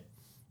 Yeah.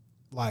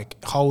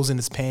 like holes in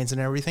his pants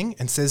and everything,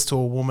 and says to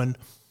a woman,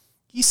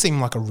 "You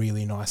seem like a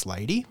really nice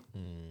lady."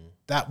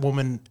 That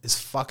woman is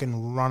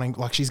fucking running,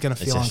 like she's going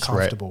to feel a threat.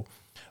 uncomfortable.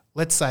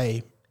 Let's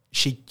say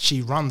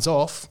she runs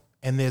off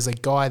and there's a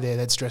guy there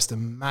that's dressed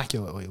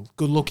immaculately,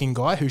 good looking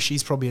guy who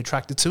she's probably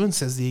attracted to, and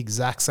says the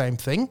exact same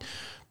thing.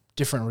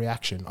 Different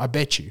reaction, I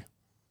bet you.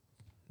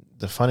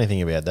 The funny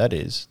thing about that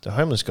is the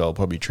homeless guy will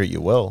probably treat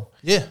you well.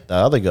 Yeah. The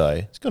other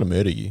guy is going to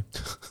murder you.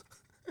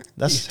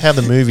 That's how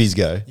the movies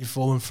go. You've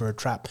fallen for a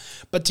trap.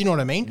 But do you know what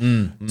I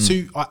mean?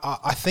 So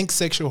I think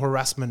sexual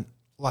harassment,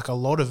 like a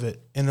lot of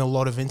it, in a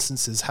lot of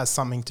instances, has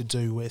something to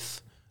do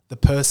with the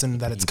person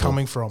that it's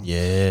coming from.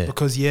 Yeah.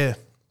 Because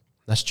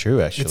That's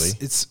true, actually.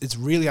 it's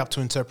really up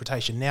to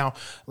interpretation. Now,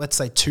 let's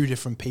say two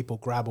different people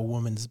grab a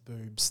woman's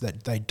boobs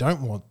that they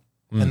don't want,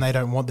 and they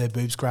don't want their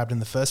boobs grabbed in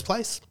the first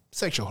place.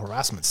 Sexual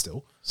harassment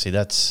still. See,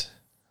 that's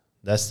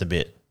the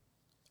bit.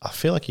 I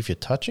feel like if you're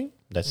touching,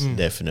 that's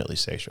definitely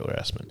sexual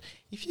harassment.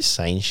 If you're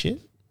saying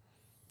shit,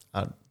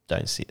 I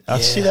don't see it. I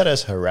see Yeah. that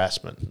as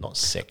harassment, not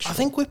sexual. I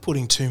think we're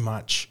putting too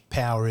much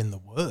power in the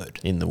word.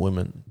 in the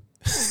women.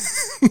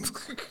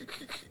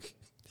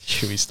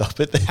 Should we stop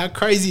it there? How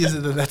crazy is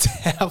it that that's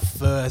our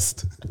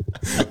first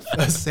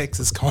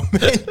sexist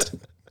comment?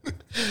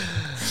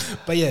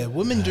 But yeah,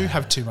 women do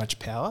have too much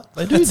power.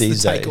 They do That's the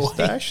these days. takeaway.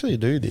 They actually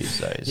do these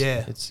days.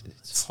 Yeah.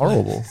 It's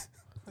horrible.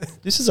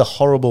 This is a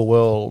horrible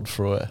world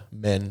for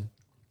men.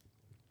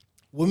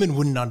 Women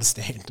wouldn't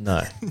understand.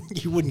 No,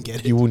 You wouldn't get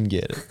it. you wouldn't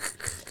get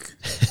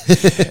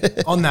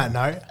it. On that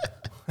note,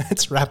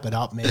 let's wrap it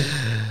up, man.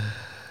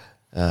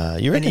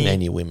 You reckon Any-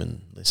 any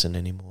women listen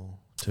anymore?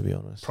 to be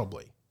honest.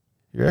 Probably.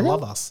 You They reckon?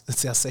 love us.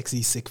 It's our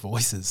sexy, sick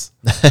voices.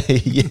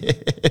 Yeah.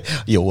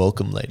 You're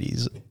welcome,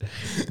 ladies.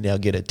 Now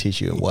get a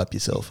tissue and wipe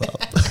yourself up.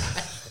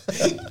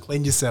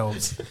 Clean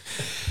yourselves.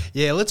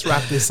 Yeah, let's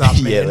wrap this up,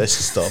 man. Yeah, let's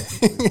stop.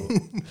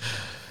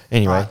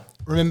 Anyway, Right.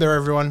 Remember,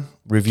 everyone,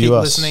 Review keep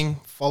us. listening,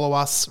 follow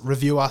us,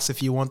 review us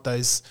if you want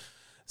those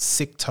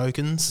sick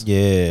tokens.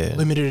 yeah.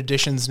 Limited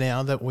editions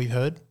now that we've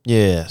heard.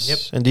 Yes. Yep.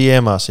 And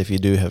DM us if you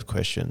do have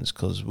questions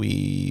because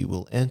we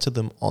will answer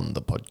them on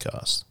the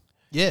podcast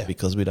Yeah.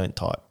 because we don't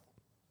type.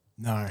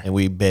 No. And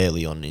we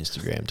barely on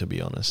Instagram, to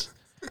be honest.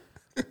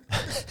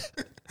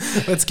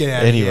 Let's get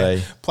out of here.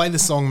 Anyway, Play the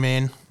song,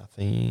 man. I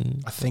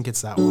think. I think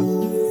it's that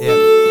one. Yeah.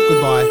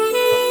 Goodbye.